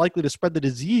most likely to spread the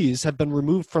disease have been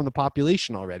removed from the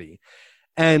population already.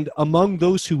 And among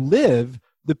those who live,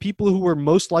 the people who were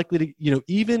most likely to,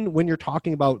 even when you're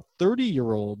talking about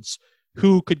 30-year-olds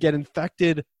who could get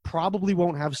infected, probably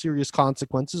won't have serious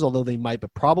consequences, although they might,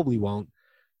 but probably won't.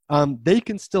 They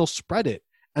can still spread it.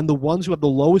 And the ones who have the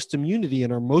lowest immunity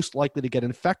and are most likely to get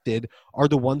infected are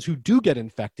the ones who do get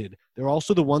infected. They're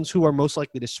also the ones who are most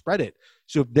likely to spread it.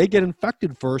 So if they get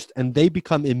infected first and they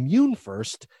become immune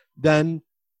first, then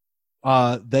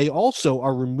they also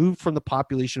are removed from the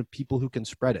population of people who can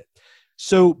spread it.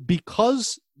 So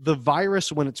because the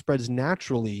virus, when it spreads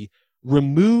naturally,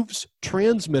 removes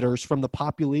transmitters from the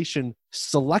population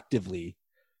selectively,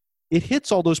 it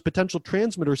hits all those potential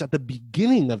transmitters at the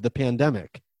beginning of the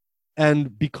pandemic.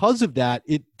 And because of that,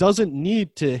 it doesn't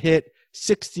need to hit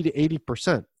 60 to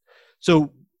 80%.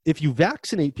 So if you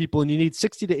vaccinate people and you need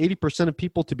 60 to 80% of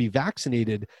people to be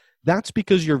vaccinated, that's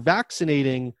because you're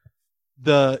vaccinating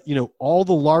all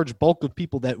the large bulk of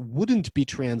people that wouldn't be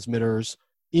transmitters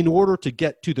in order to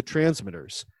get to the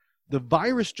transmitters. The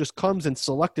virus just comes and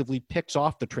selectively picks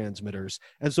off the transmitters,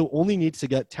 and so only needs to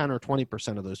get 10 or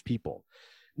 20% of those people.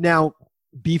 Now,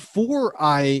 before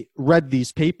I read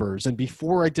these papers and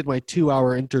before I did my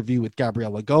 2-hour interview with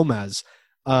Gabriela Gomez,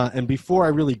 and before I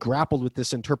really grappled with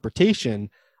this interpretation,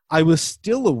 I was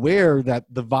still aware that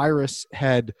the virus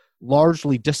had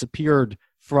largely disappeared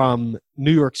from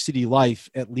New York City life,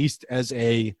 at least as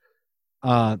a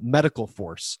medical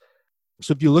force.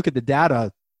 So if you look at the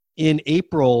data, in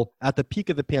April, at the peak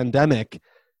of the pandemic,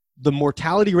 the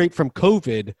mortality rate from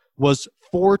COVID was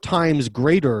 4 times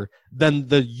greater than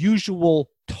the usual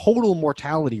total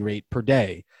mortality rate per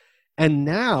day. And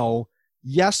now,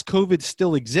 yes, COVID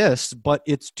still exists, but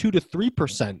it's 2 to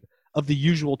 3% of the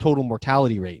usual total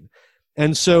mortality rate.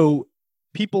 And so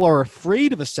people are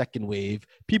afraid of a second wave.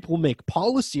 People make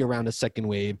policy around a second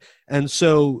wave. And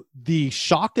so the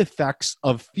shock effects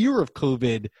of fear of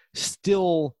COVID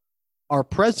still are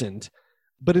present.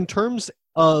 But in terms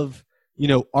of,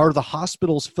 are the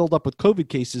hospitals filled up with COVID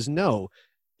cases? No.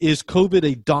 Is COVID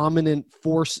a dominant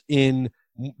force in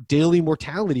daily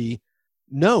mortality?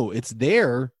 No, it's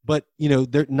there. But,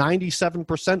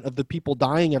 97% of the people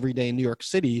dying every day in New York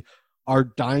City are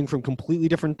dying from completely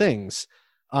different things.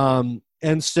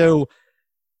 And so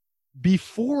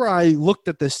before I looked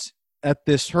at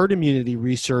this herd immunity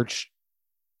research,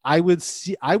 I would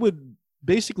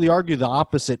basically argue the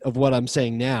opposite of what I'm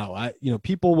saying now.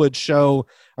 People would show,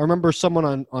 I remember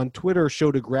someone on Twitter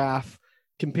showed a graph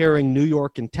comparing New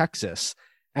York and Texas.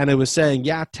 And it was saying,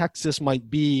 yeah, Texas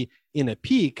might be in a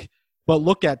peak, but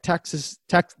look at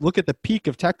look at the peak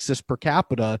of Texas per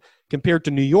capita compared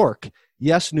to New York.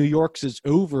 Yes, New York's is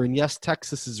over, and yes,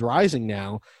 Texas is rising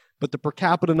now, but the per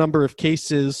capita number of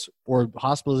cases or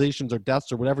hospitalizations or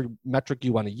deaths or whatever metric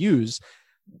you want to use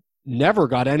never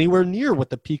got anywhere near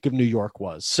what the peak of New York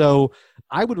was. So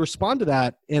I would respond to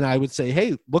that and I would say,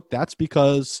 hey, look, that's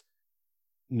because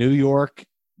New York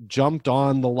jumped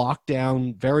on the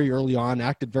lockdown very early on,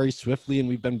 acted very swiftly, and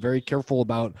we've been very careful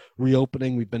about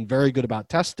reopening. We've been very good about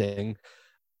testing.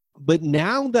 But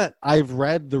now that I've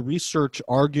read the research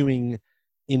arguing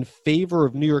in favor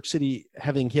of New York City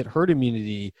having hit herd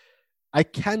immunity, I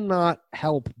cannot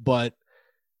help but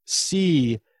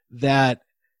see that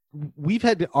we've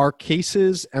had our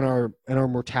cases and our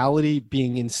mortality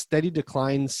being in steady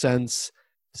decline since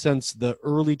the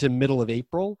early to middle of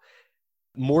April.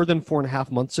 more than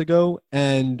 4.5 months ago.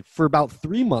 And for about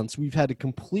 3 months, we've had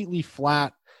completely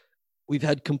flat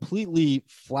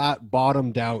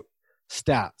bottomed out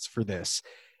stats for this.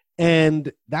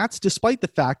 And that's despite the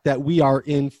fact that we are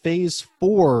in phase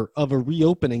 4 of a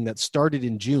reopening that started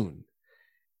in June.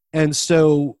 And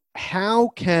so how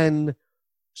can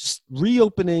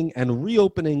reopening and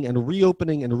reopening and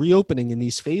reopening and reopening in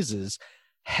these phases,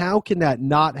 how can that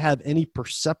not have any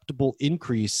perceptible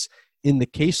increase in the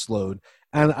caseload?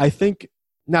 And I think,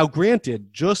 now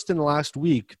granted, just in the last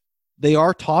week, they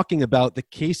are talking about the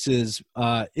cases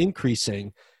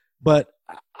increasing, but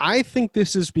I think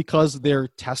this is because they're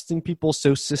testing people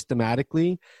so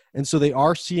systematically. And so they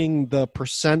are seeing the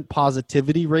percent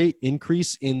positivity rate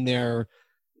increase in their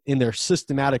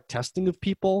systematic testing of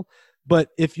people. But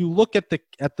if you look at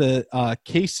the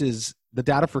cases, the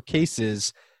data for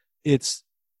cases, it's,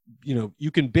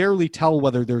 you can barely tell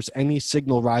whether there's any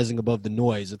signal rising above the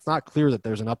noise. It's not clear that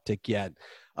there's an uptick yet.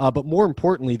 But more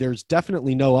importantly, there's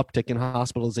definitely no uptick in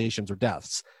hospitalizations or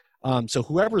deaths. So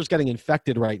whoever's getting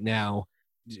infected right now,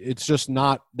 it's just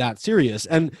not that serious.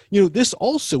 And, this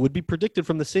also would be predicted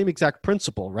from the same exact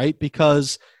principle, right?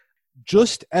 Because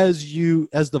just as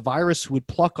the virus would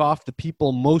pluck off the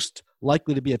people most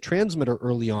likely to be a transmitter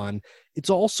early on, it's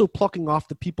also plucking off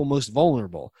the people most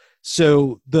vulnerable.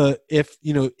 So if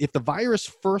the virus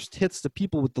first hits the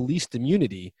people with the least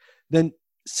immunity, then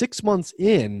 6 months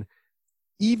in,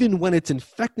 even when it's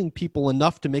infecting people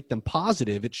enough to make them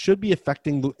positive, it should be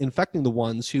infecting the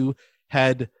ones who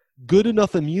had good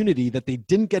enough immunity that they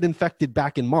didn't get infected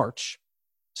back in March.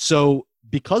 So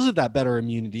because of that better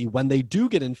immunity, when they do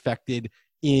get infected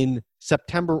in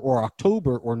September or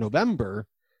October or November,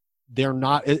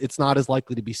 it's not as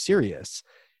likely to be serious.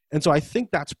 And so I think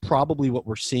that's probably what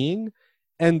we're seeing.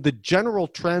 And the general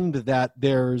trend that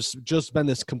there's just been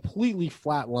this completely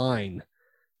flat line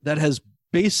that has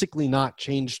basically not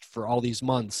changed for all these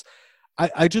months.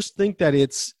 I just think that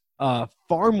it's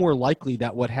far more likely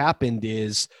that what happened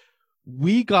is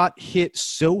we got hit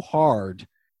so hard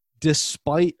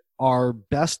despite our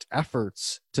best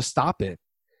efforts to stop it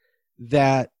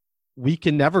that we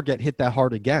can never get hit that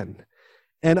hard again.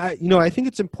 And I think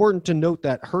it's important to note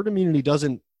that herd immunity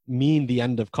doesn't mean the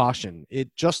end of caution.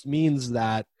 It just means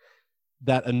that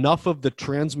enough of the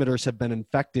transmitters have been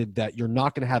infected that you're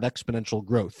not going to have exponential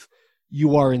growth.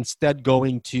 You are instead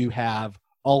going to have,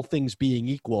 all things being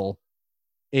equal,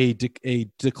 a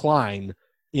decline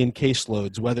in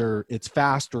caseloads, whether it's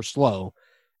fast or slow.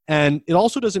 And it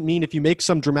also doesn't mean if you make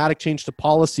some dramatic change to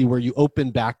policy where you open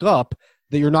back up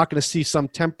that you're not going to see some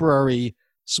temporary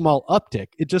small uptick.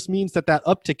 It just means that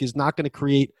uptick is not going to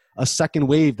create a second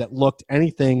wave that looked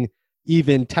anything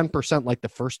even 10% like the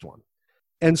first one.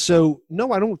 And so,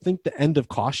 no, I don't think the end of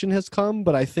caution has come,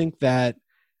 but I think that,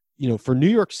 for New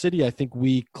York City, I think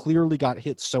we clearly got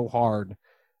hit so hard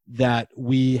that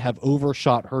we have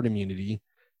overshot herd immunity.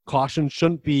 Caution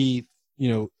shouldn't be,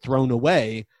 thrown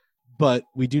away, but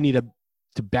we do need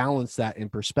to balance that in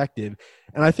perspective.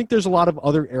 And I think there's a lot of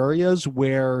other areas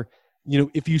where,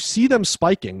 if you see them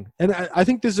spiking, and I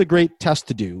think this is a great test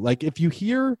to do. Like if you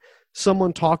hear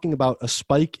someone talking about a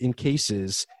spike in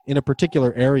cases in a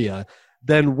particular area,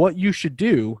 then what you should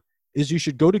do is you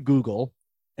should go to Google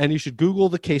and you should Google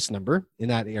the case number in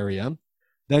that area.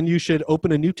 Then you should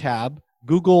open a new tab,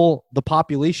 Google the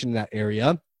population in that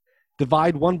area,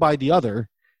 divide one by the other,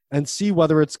 and see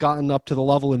whether it's gotten up to the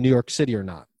level in New York City or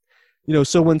not.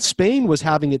 So when Spain was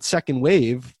having its second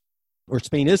wave, or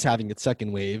Spain is having its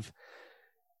second wave,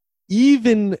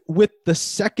 even with the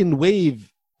second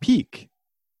wave peak,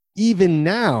 even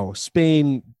now,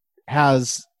 Spain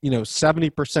has,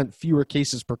 70% fewer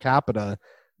cases per capita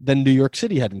than New York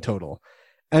City had in total.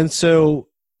 And so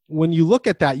when you look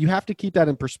at that, you have to keep that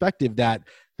in perspective that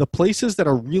the places that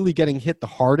are really getting hit the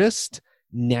hardest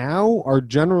now are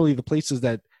generally the places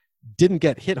that didn't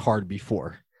get hit hard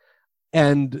before.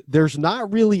 And there's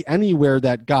not really anywhere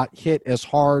that got hit as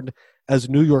hard as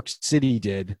New York City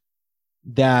did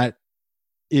that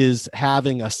is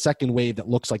having a second wave that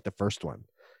looks like the first one.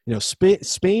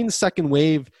 Spain's second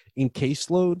wave in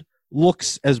caseload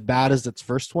looks as bad as its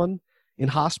first one. In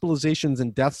hospitalizations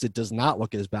and deaths, it does not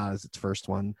look as bad as its first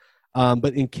one.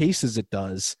 But in cases, it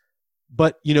does.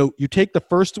 But, you take the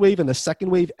first wave and the second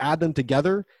wave, add them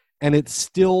together, and it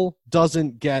still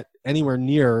doesn't get anywhere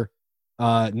near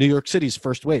New York City's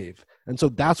first wave. And so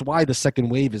that's why the second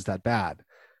wave is that bad.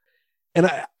 And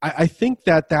I think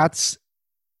that's,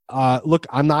 look,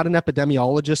 I'm not an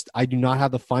epidemiologist. I do not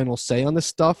have the final say on this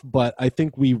stuff, but I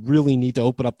think we really need to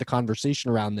open up the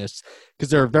conversation around this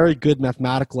because there are very good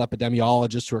mathematical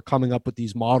epidemiologists who are coming up with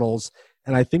these models.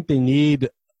 And I think they need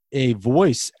a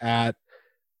voice at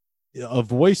a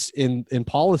voice in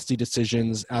policy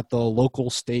decisions at the local,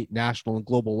 state, national, and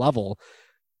global level,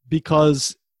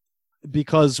 because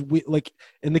we, like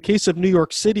in the case of New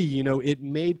York City, it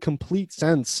made complete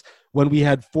sense when we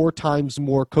had 4 times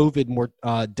more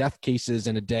COVID death cases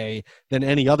in a day than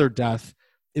any other death.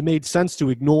 It made sense to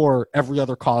ignore every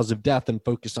other cause of death and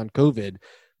focus on COVID.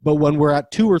 But when we're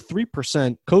at 2 or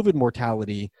 3% COVID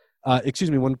mortality, when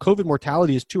COVID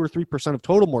mortality is 2 or 3% of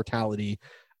total mortality,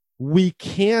 we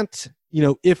can't,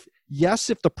 if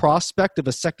the prospect of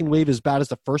a second wave as bad as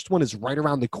the first one is right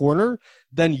around the corner,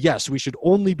 then yes, we should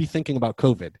only be thinking about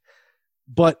COVID.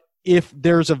 But if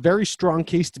there's a very strong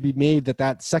case to be made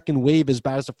that second wave as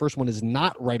bad as the first one is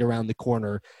not right around the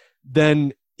corner,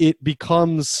 then it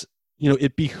becomes,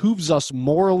 it behooves us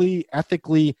morally,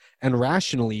 ethically, and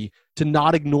rationally to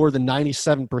not ignore the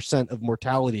 97% of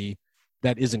mortality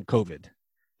that isn't COVID.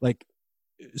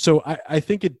 So I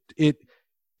think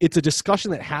it's a discussion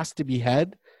that has to be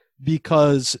had,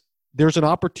 because there's an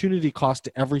opportunity cost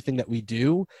to everything that we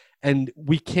do, and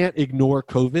we can't ignore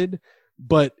COVID.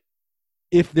 But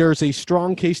if there's a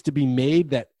strong case to be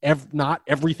made that not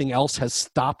everything else has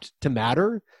stopped to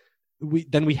matter,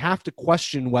 then we have to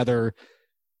question whether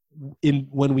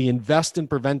when we invest in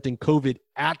preventing COVID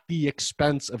at the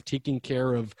expense of taking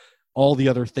care of all the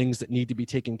other things that need to be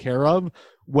taken care of,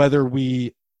 whether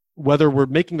we're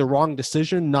making the wrong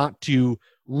decision not to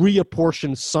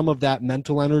reapportion some of that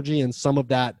mental energy and some of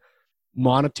that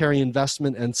monetary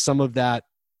investment and some of that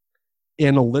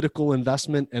analytical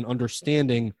investment and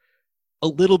understanding a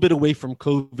little bit away from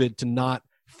COVID to not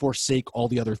forsake all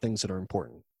the other things that are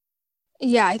important.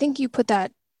 Yeah, I think you put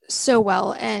that so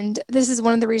well. And this is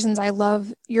one of the reasons I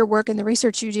love your work and the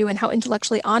research you do and how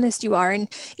intellectually honest you are. And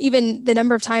even the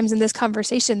number of times in this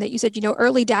conversation that you said,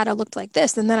 early data looked like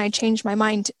this, and then I changed my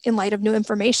mind in light of new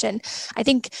information. I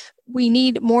think we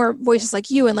need more voices like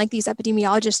you and like these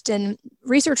epidemiologists and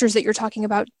researchers that you're talking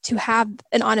about to have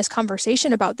an honest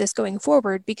conversation about this going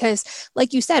forward. Because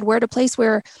like you said, we're at a place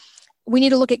where we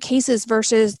need to look at cases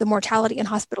versus the mortality and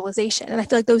hospitalization. And I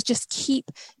feel like those just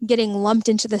keep getting lumped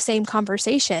into the same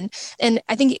conversation. And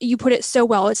I think you put it so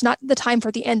well. It's not the time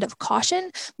for the end of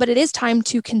caution, but it is time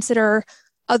to consider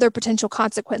other potential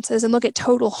consequences and look at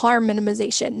total harm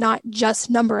minimization, not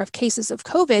just number of cases of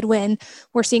COVID when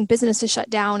we're seeing businesses shut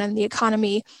down and the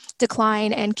economy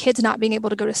decline and kids not being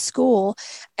able to go to school.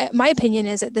 My opinion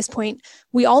is at this point,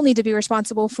 we all need to be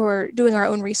responsible for doing our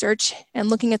own research and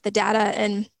looking at the data.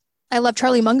 And I love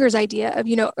Charlie Munger's idea of,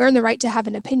 earn the right to have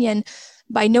an opinion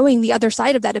by knowing the other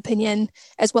side of that opinion,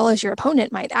 as well as your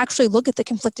opponent might actually look at the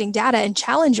conflicting data and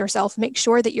challenge yourself, make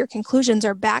sure that your conclusions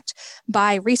are backed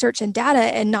by research and data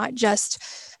and not just,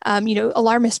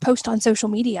 alarmist post on social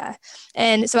media.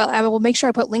 And so I will make sure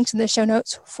I put links in the show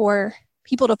notes for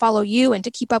people to follow you and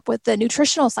to keep up with the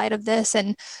nutritional side of this.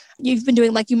 And you've been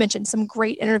doing, like you mentioned, some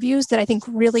great interviews that I think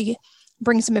really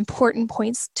bring some important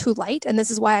points to light. And this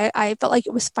is why I felt like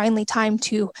it was finally time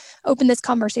to open this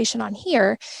conversation on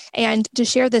here and to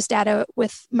share this data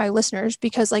with my listeners,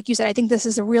 because like you said, I think this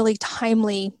is a really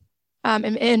timely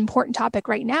and important topic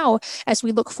right now as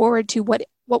we look forward to what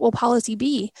will policy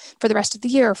be for the rest of the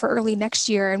year, for early next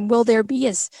year, and will there be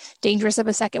as dangerous of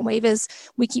a second wave as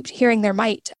we keep hearing there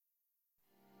might?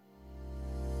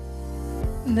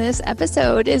 This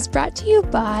episode is brought to you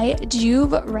by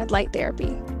Juve Red Light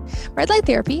Therapy. Red light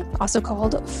therapy, also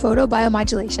called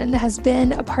photobiomodulation, has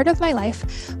been a part of my life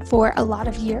for a lot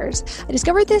of years. I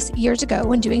discovered this years ago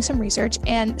when doing some research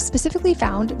and specifically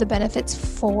found the benefits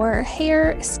for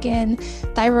hair, skin,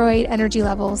 thyroid, energy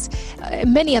levels,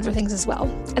 many other things as well.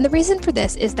 And the reason for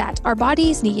this is that our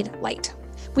bodies need light.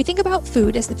 We think about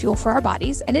food as the fuel for our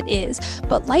bodies, and it is,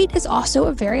 but light is also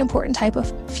a very important type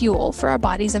of fuel for our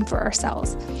bodies and for our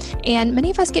cells. And many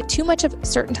of us get too much of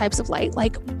certain types of light,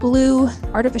 like blue,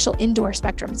 artificial indoor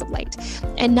spectrums of light,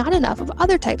 and not enough of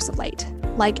other types of light,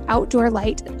 like outdoor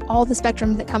light, all the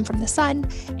spectrums that come from the sun,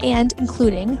 and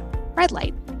including red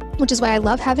light, which is why I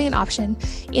love having an option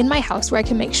in my house where I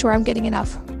can make sure I'm getting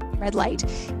enough red light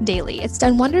daily. It's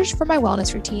done wonders for my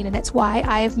wellness routine, and it's why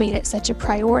I have made it such a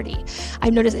priority.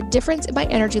 I've noticed a difference in my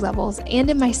energy levels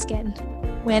and in my skin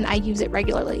when I use it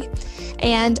regularly.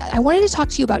 And I wanted to talk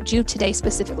to you about Juve today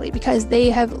specifically because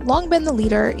they have long been the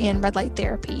leader in red light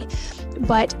therapy,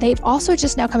 but they've also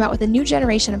just now come out with a new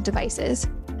generation of devices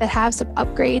that have some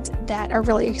upgrades that are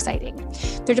really exciting.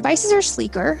 Their devices are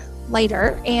sleeker,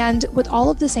 lighter, and with all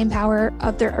of the same power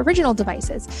of their original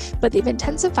devices, but they've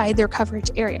intensified their coverage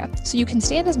area. So you can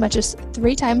stand as much as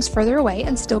 3 times further away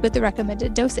and still get the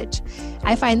recommended dosage.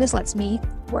 I find this lets me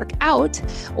work out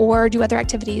or do other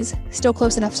activities still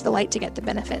close enough to the light to get the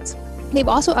benefits. They've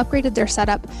also upgraded their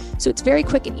setup so it's very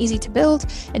quick and easy to build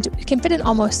and it can fit in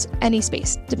almost any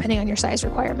space depending on your size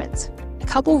requirements. A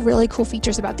couple really cool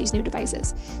features about these new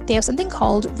devices. They have something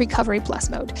called Recovery Plus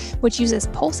mode, which uses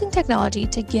pulsing technology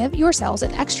to give your cells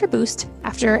an extra boost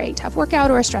after a tough workout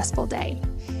or a stressful day.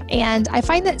 And I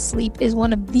find that sleep is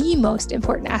one of the most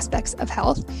important aspects of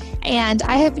health. And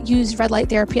I have used red light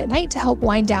therapy at night to help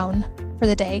wind down for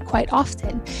the day quite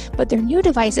often, but their new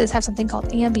devices have something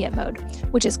called ambient mode,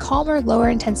 which is calmer, lower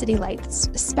intensity lights,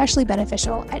 especially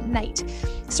beneficial at night.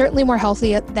 Certainly more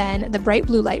healthy than the bright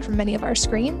blue light from many of our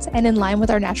screens and in line with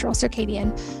our natural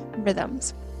circadian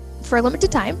rhythms. For a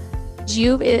limited time,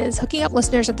 Joovv is hooking up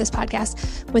listeners of this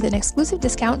podcast with an exclusive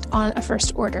discount on a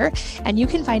first order, and you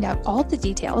can find out all the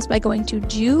details by going to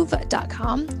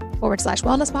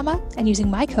joovv.com/wellnessmama and using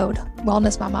my code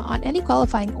wellnessmama on any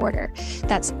qualifying order.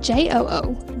 That's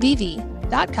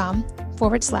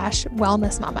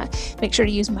joovv.com/wellnessmama. Make sure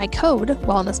to use my code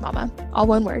wellnessmama, all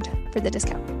one word, for the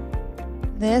discount.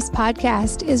 This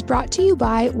podcast is brought to you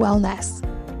by Wellness,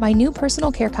 my new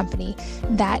personal care company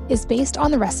that is based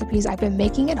on the recipes I've been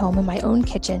making at home in my own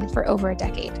kitchen for over a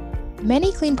decade.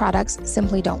 Many clean products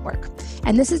simply don't work,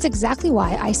 and this is exactly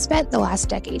why I spent the last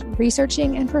decade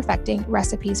researching and perfecting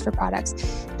recipes for products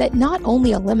that not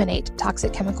only eliminate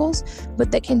toxic chemicals,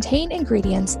 but that contain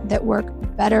ingredients that work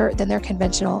better than their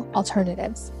conventional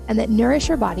alternatives and that nourish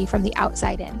your body from the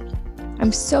outside in.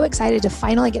 I'm so excited to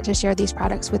finally get to share these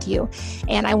products with you.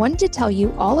 And I wanted to tell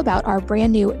you all about our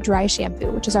brand new dry shampoo,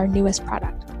 which is our newest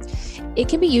product. It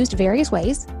can be used various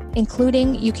ways,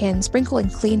 including you can sprinkle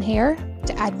in clean hair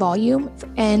to add volume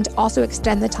and also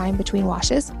extend the time between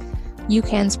washes. You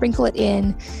can sprinkle it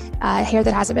in hair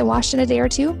that hasn't been washed in a day or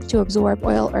two to absorb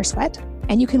oil or sweat.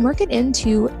 And you can work it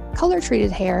into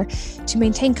color-treated hair to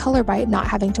maintain color by not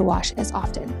having to wash as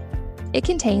often. It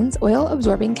contains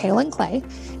oil-absorbing kaolin clay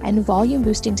and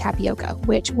volume-boosting tapioca,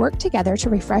 which work together to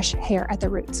refresh hair at the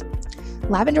roots.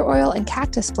 Lavender oil and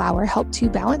cactus flower help to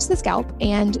balance the scalp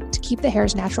and to keep the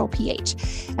hair's natural pH.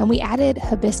 And we added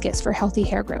hibiscus for healthy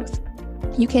hair growth.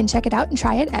 You can check it out and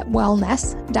try it at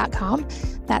wellness.com.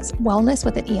 That's wellness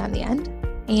with an E on the end.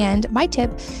 And my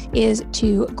tip is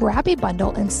to grab a bundle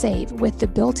and save with the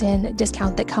built-in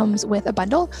discount that comes with a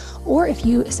bundle. Or if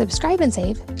you subscribe and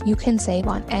save, you can save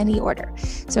on any order.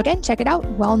 So again, check it out,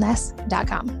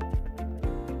 wellness.com.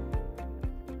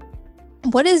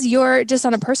 What is your, just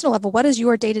on a personal level, what does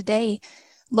your day-to-day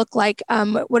look like?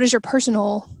 What is your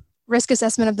personal risk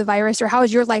assessment of the virus, or how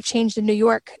has your life changed in New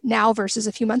York now versus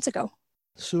a few months ago?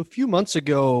 So a few months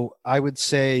ago, I would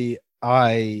say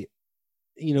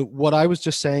what I was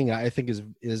just saying, I think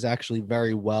is actually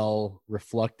very well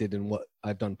reflected in what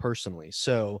I've done personally.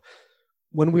 So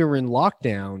when we were in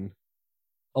lockdown,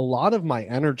 a lot of my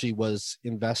energy was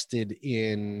invested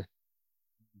in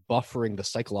buffering the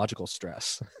psychological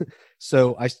stress.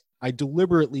 So I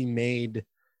deliberately made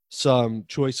some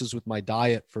choices with my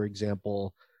diet, for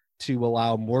example, to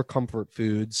allow more comfort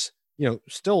foods,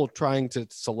 still trying to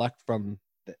select from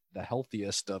the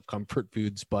healthiest of comfort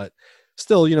foods, but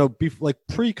still, like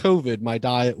pre-COVID, my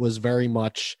diet was very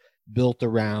much built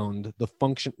around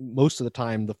most of the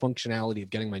time, the functionality of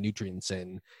getting my nutrients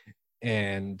in.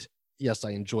 And yes, I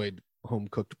enjoyed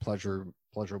home-cooked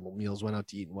pleasurable meals, went out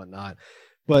to eat and whatnot.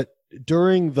 But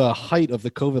during the height of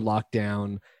the COVID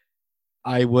lockdown,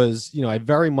 I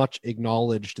very much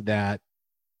acknowledged that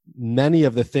many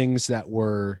of the things that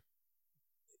were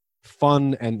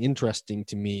fun and interesting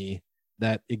to me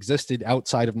that existed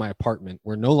outside of my apartment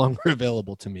were no longer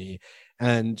available to me.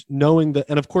 And knowing that,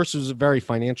 and of course, it was a very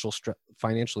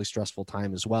financially stressful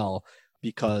time as well,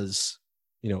 because,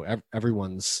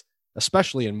 everyone's,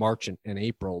 especially in March and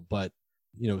April, but,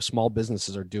 small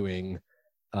businesses are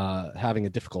having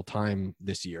a difficult time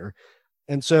this year.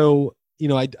 And so,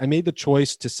 I made the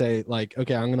choice to say, like,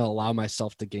 okay, I'm going to allow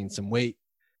myself to gain some weight.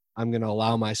 I'm going to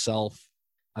allow myself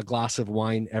a glass of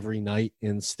wine every night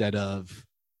instead of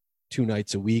 2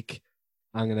 nights a week.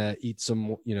 I'm going to eat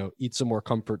some more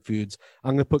comfort foods.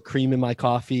 I'm going to put cream in my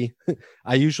coffee.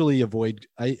 I usually avoid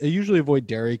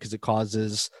dairy because it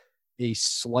causes a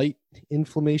slight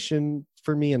inflammation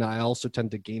for me. And I also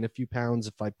tend to gain a few pounds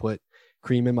if I put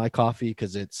cream in my coffee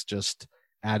because it's just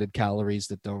added calories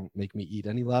that don't make me eat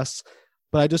any less.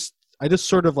 But I just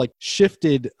sort of like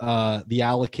shifted the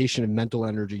allocation of mental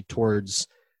energy towards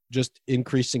just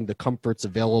increasing the comforts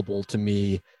available to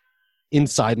me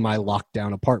inside my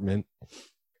lockdown apartment.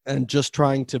 and just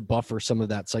trying to buffer some of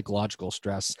that psychological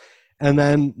stress. And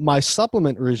then my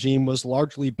supplement regime was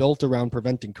largely built around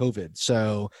preventing COVID.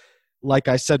 So like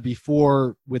I said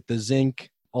before, with the zinc,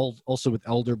 also with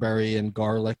elderberry and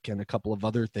garlic and a couple of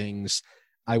other things,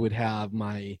 I would have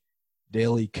my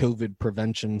daily COVID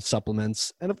prevention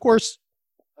supplements. And of course,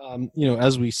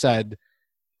 as we said,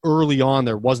 early on,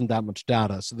 there wasn't that much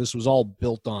data. So this was all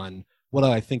built on what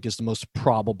I think is the most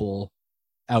probable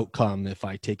outcome if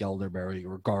I take elderberry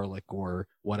or garlic or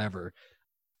whatever.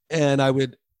 And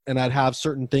I'd have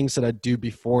certain things that I'd do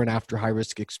before and after high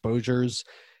risk exposures.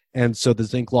 And so the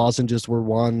zinc lozenges were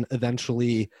one.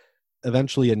 Eventually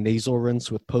a nasal rinse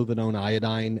with povidone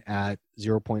iodine at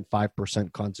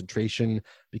 0.5% concentration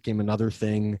became another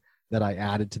thing that I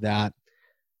added to that.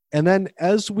 And then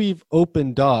as we've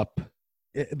opened up,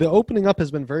 the opening up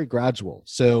has been very gradual.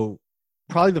 So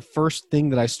probably the first thing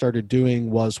that I started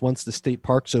doing was, once the state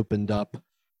parks opened up,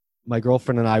 my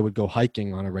girlfriend and I would go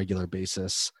hiking on a regular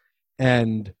basis.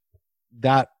 And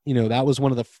that was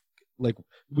one of the,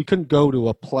 we couldn't go to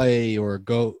a play or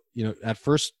go, at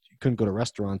first you couldn't go to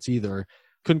restaurants either,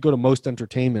 couldn't go to most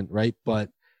entertainment, right? But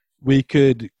we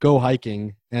could go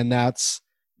hiking, and that's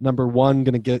number one,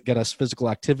 going to get us physical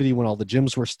activity when all the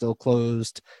gyms were still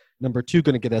closed. Number two,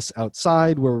 going to get us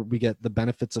outside where we get the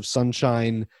benefits of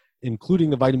sunshine, including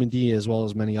the vitamin D as well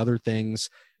as many other things.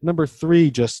 Number three,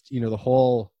 just, the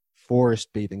whole forest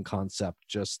bathing concept,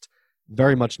 just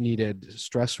very much needed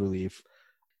stress relief.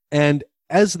 And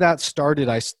as that started,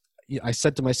 I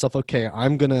said to myself, okay,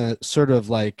 I'm going to sort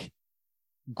of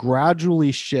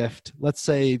gradually shift. Let's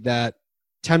say that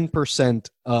 10%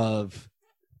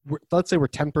 let's say we're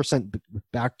 10%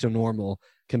 back to normal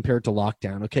compared to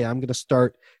lockdown. Okay, I'm going to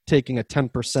start taking a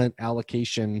 10%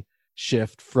 allocation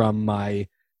shift from my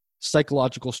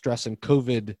psychological stress and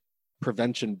COVID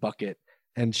prevention bucket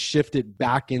and shift it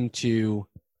back into,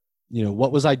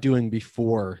 what was I doing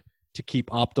before to keep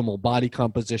optimal body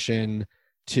composition,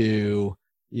 to,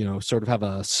 sort of have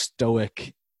a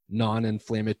stoic,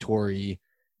 non-inflammatory,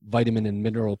 vitamin and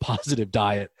mineral positive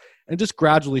diet, and just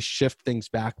gradually shift things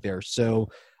back there. So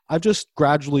I've just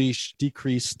gradually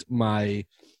decreased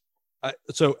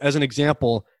so as an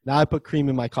example, now I put cream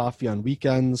in my coffee on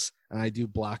weekends and I do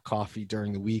black coffee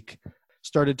during the week.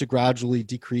 Started to gradually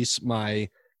decrease my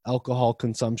alcohol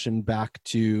consumption back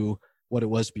to what it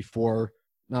was before.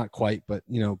 Not quite, but,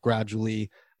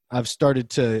 gradually. I've started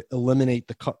to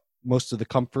eliminate most of the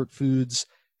comfort foods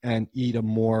and eat a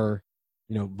more,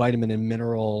 vitamin and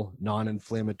mineral,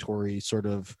 non-inflammatory sort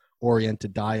of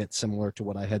oriented diet similar to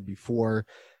what I had before.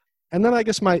 And then I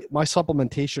guess my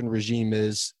supplementation regime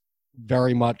is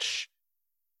very much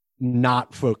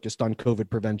not focused on COVID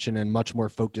prevention and much more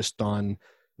focused on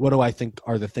what do I think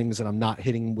are the things that I'm not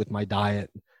hitting with my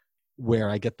diet where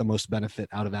I get the most benefit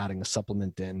out of adding a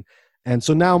supplement in. And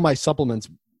so now my supplements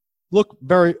look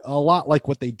a lot like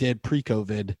what they did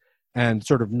pre-COVID and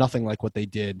sort of nothing like what they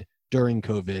did during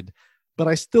COVID. But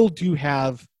I still do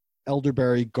have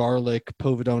elderberry, garlic,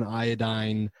 povidone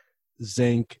iodine,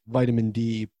 zinc, vitamin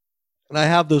D. And I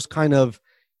have those kind of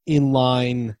in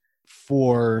line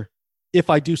for if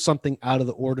I do something out of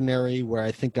the ordinary where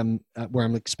I think where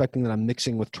I'm expecting that I'm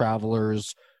mixing with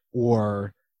travelers,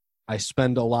 or I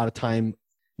spend a lot of time,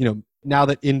 now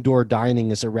that indoor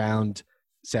dining is around,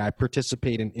 say I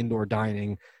participate in indoor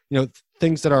dining,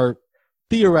 things that are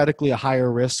theoretically a higher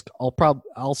risk,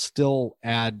 I'll still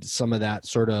add some of that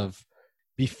sort of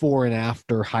before and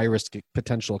after high risk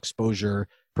potential exposure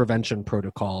prevention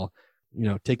protocol.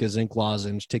 Take a zinc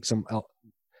lozenge, take some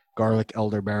garlic,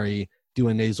 elderberry, do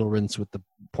a nasal rinse with the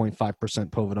 0.5%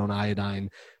 povidone iodine.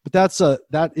 But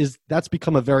that's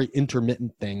become a very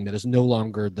intermittent thing that is no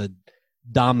longer the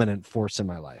dominant force in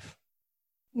my life.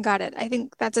 Got it. I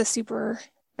think that's a super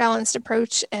balanced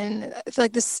approach. And I feel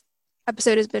like this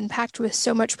episode has been packed with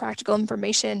so much practical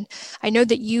information. I know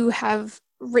that you have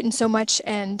written so much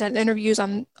and done interviews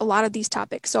on a lot of these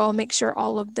topics. So I'll make sure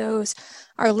all of those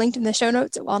are linked in the show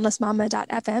notes at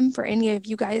wellnessmama.fm. For any of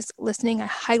you guys listening, I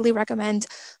highly recommend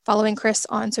following Chris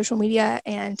on social media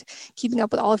and keeping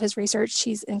up with all of his research.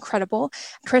 He's incredible.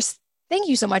 Chris, thank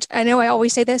you so much. I know I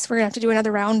always say this, we're going to have to do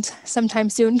another round sometime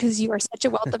soon because you are such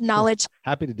a wealth of knowledge.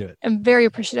 Happy to do it. I'm very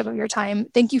appreciative of your time.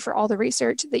 Thank you for all the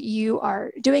research that you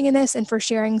are doing in this and for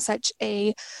sharing such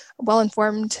a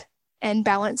well-informed and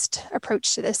balanced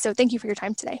approach to this. So thank you for your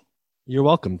time today. You're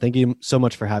welcome. Thank you so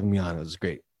much for having me on. It was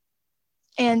great.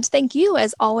 And thank you,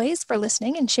 as always, for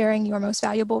listening and sharing your most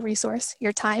valuable resource,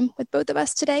 your time, with both of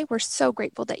us today. We're so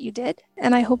grateful that you did.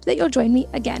 And I hope that you'll join me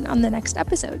again on the next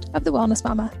episode of the Wellness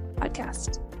Mama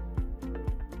podcast.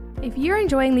 If you're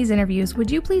enjoying these interviews,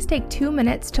 would you please take 2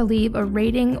 minutes to leave a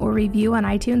rating or review on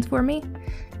iTunes for me?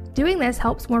 Doing this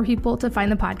helps more people to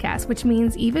find the podcast, which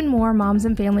means even more moms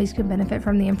and families can benefit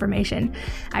from the information.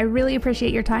 I really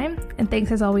appreciate your time, and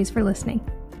thanks as always for listening.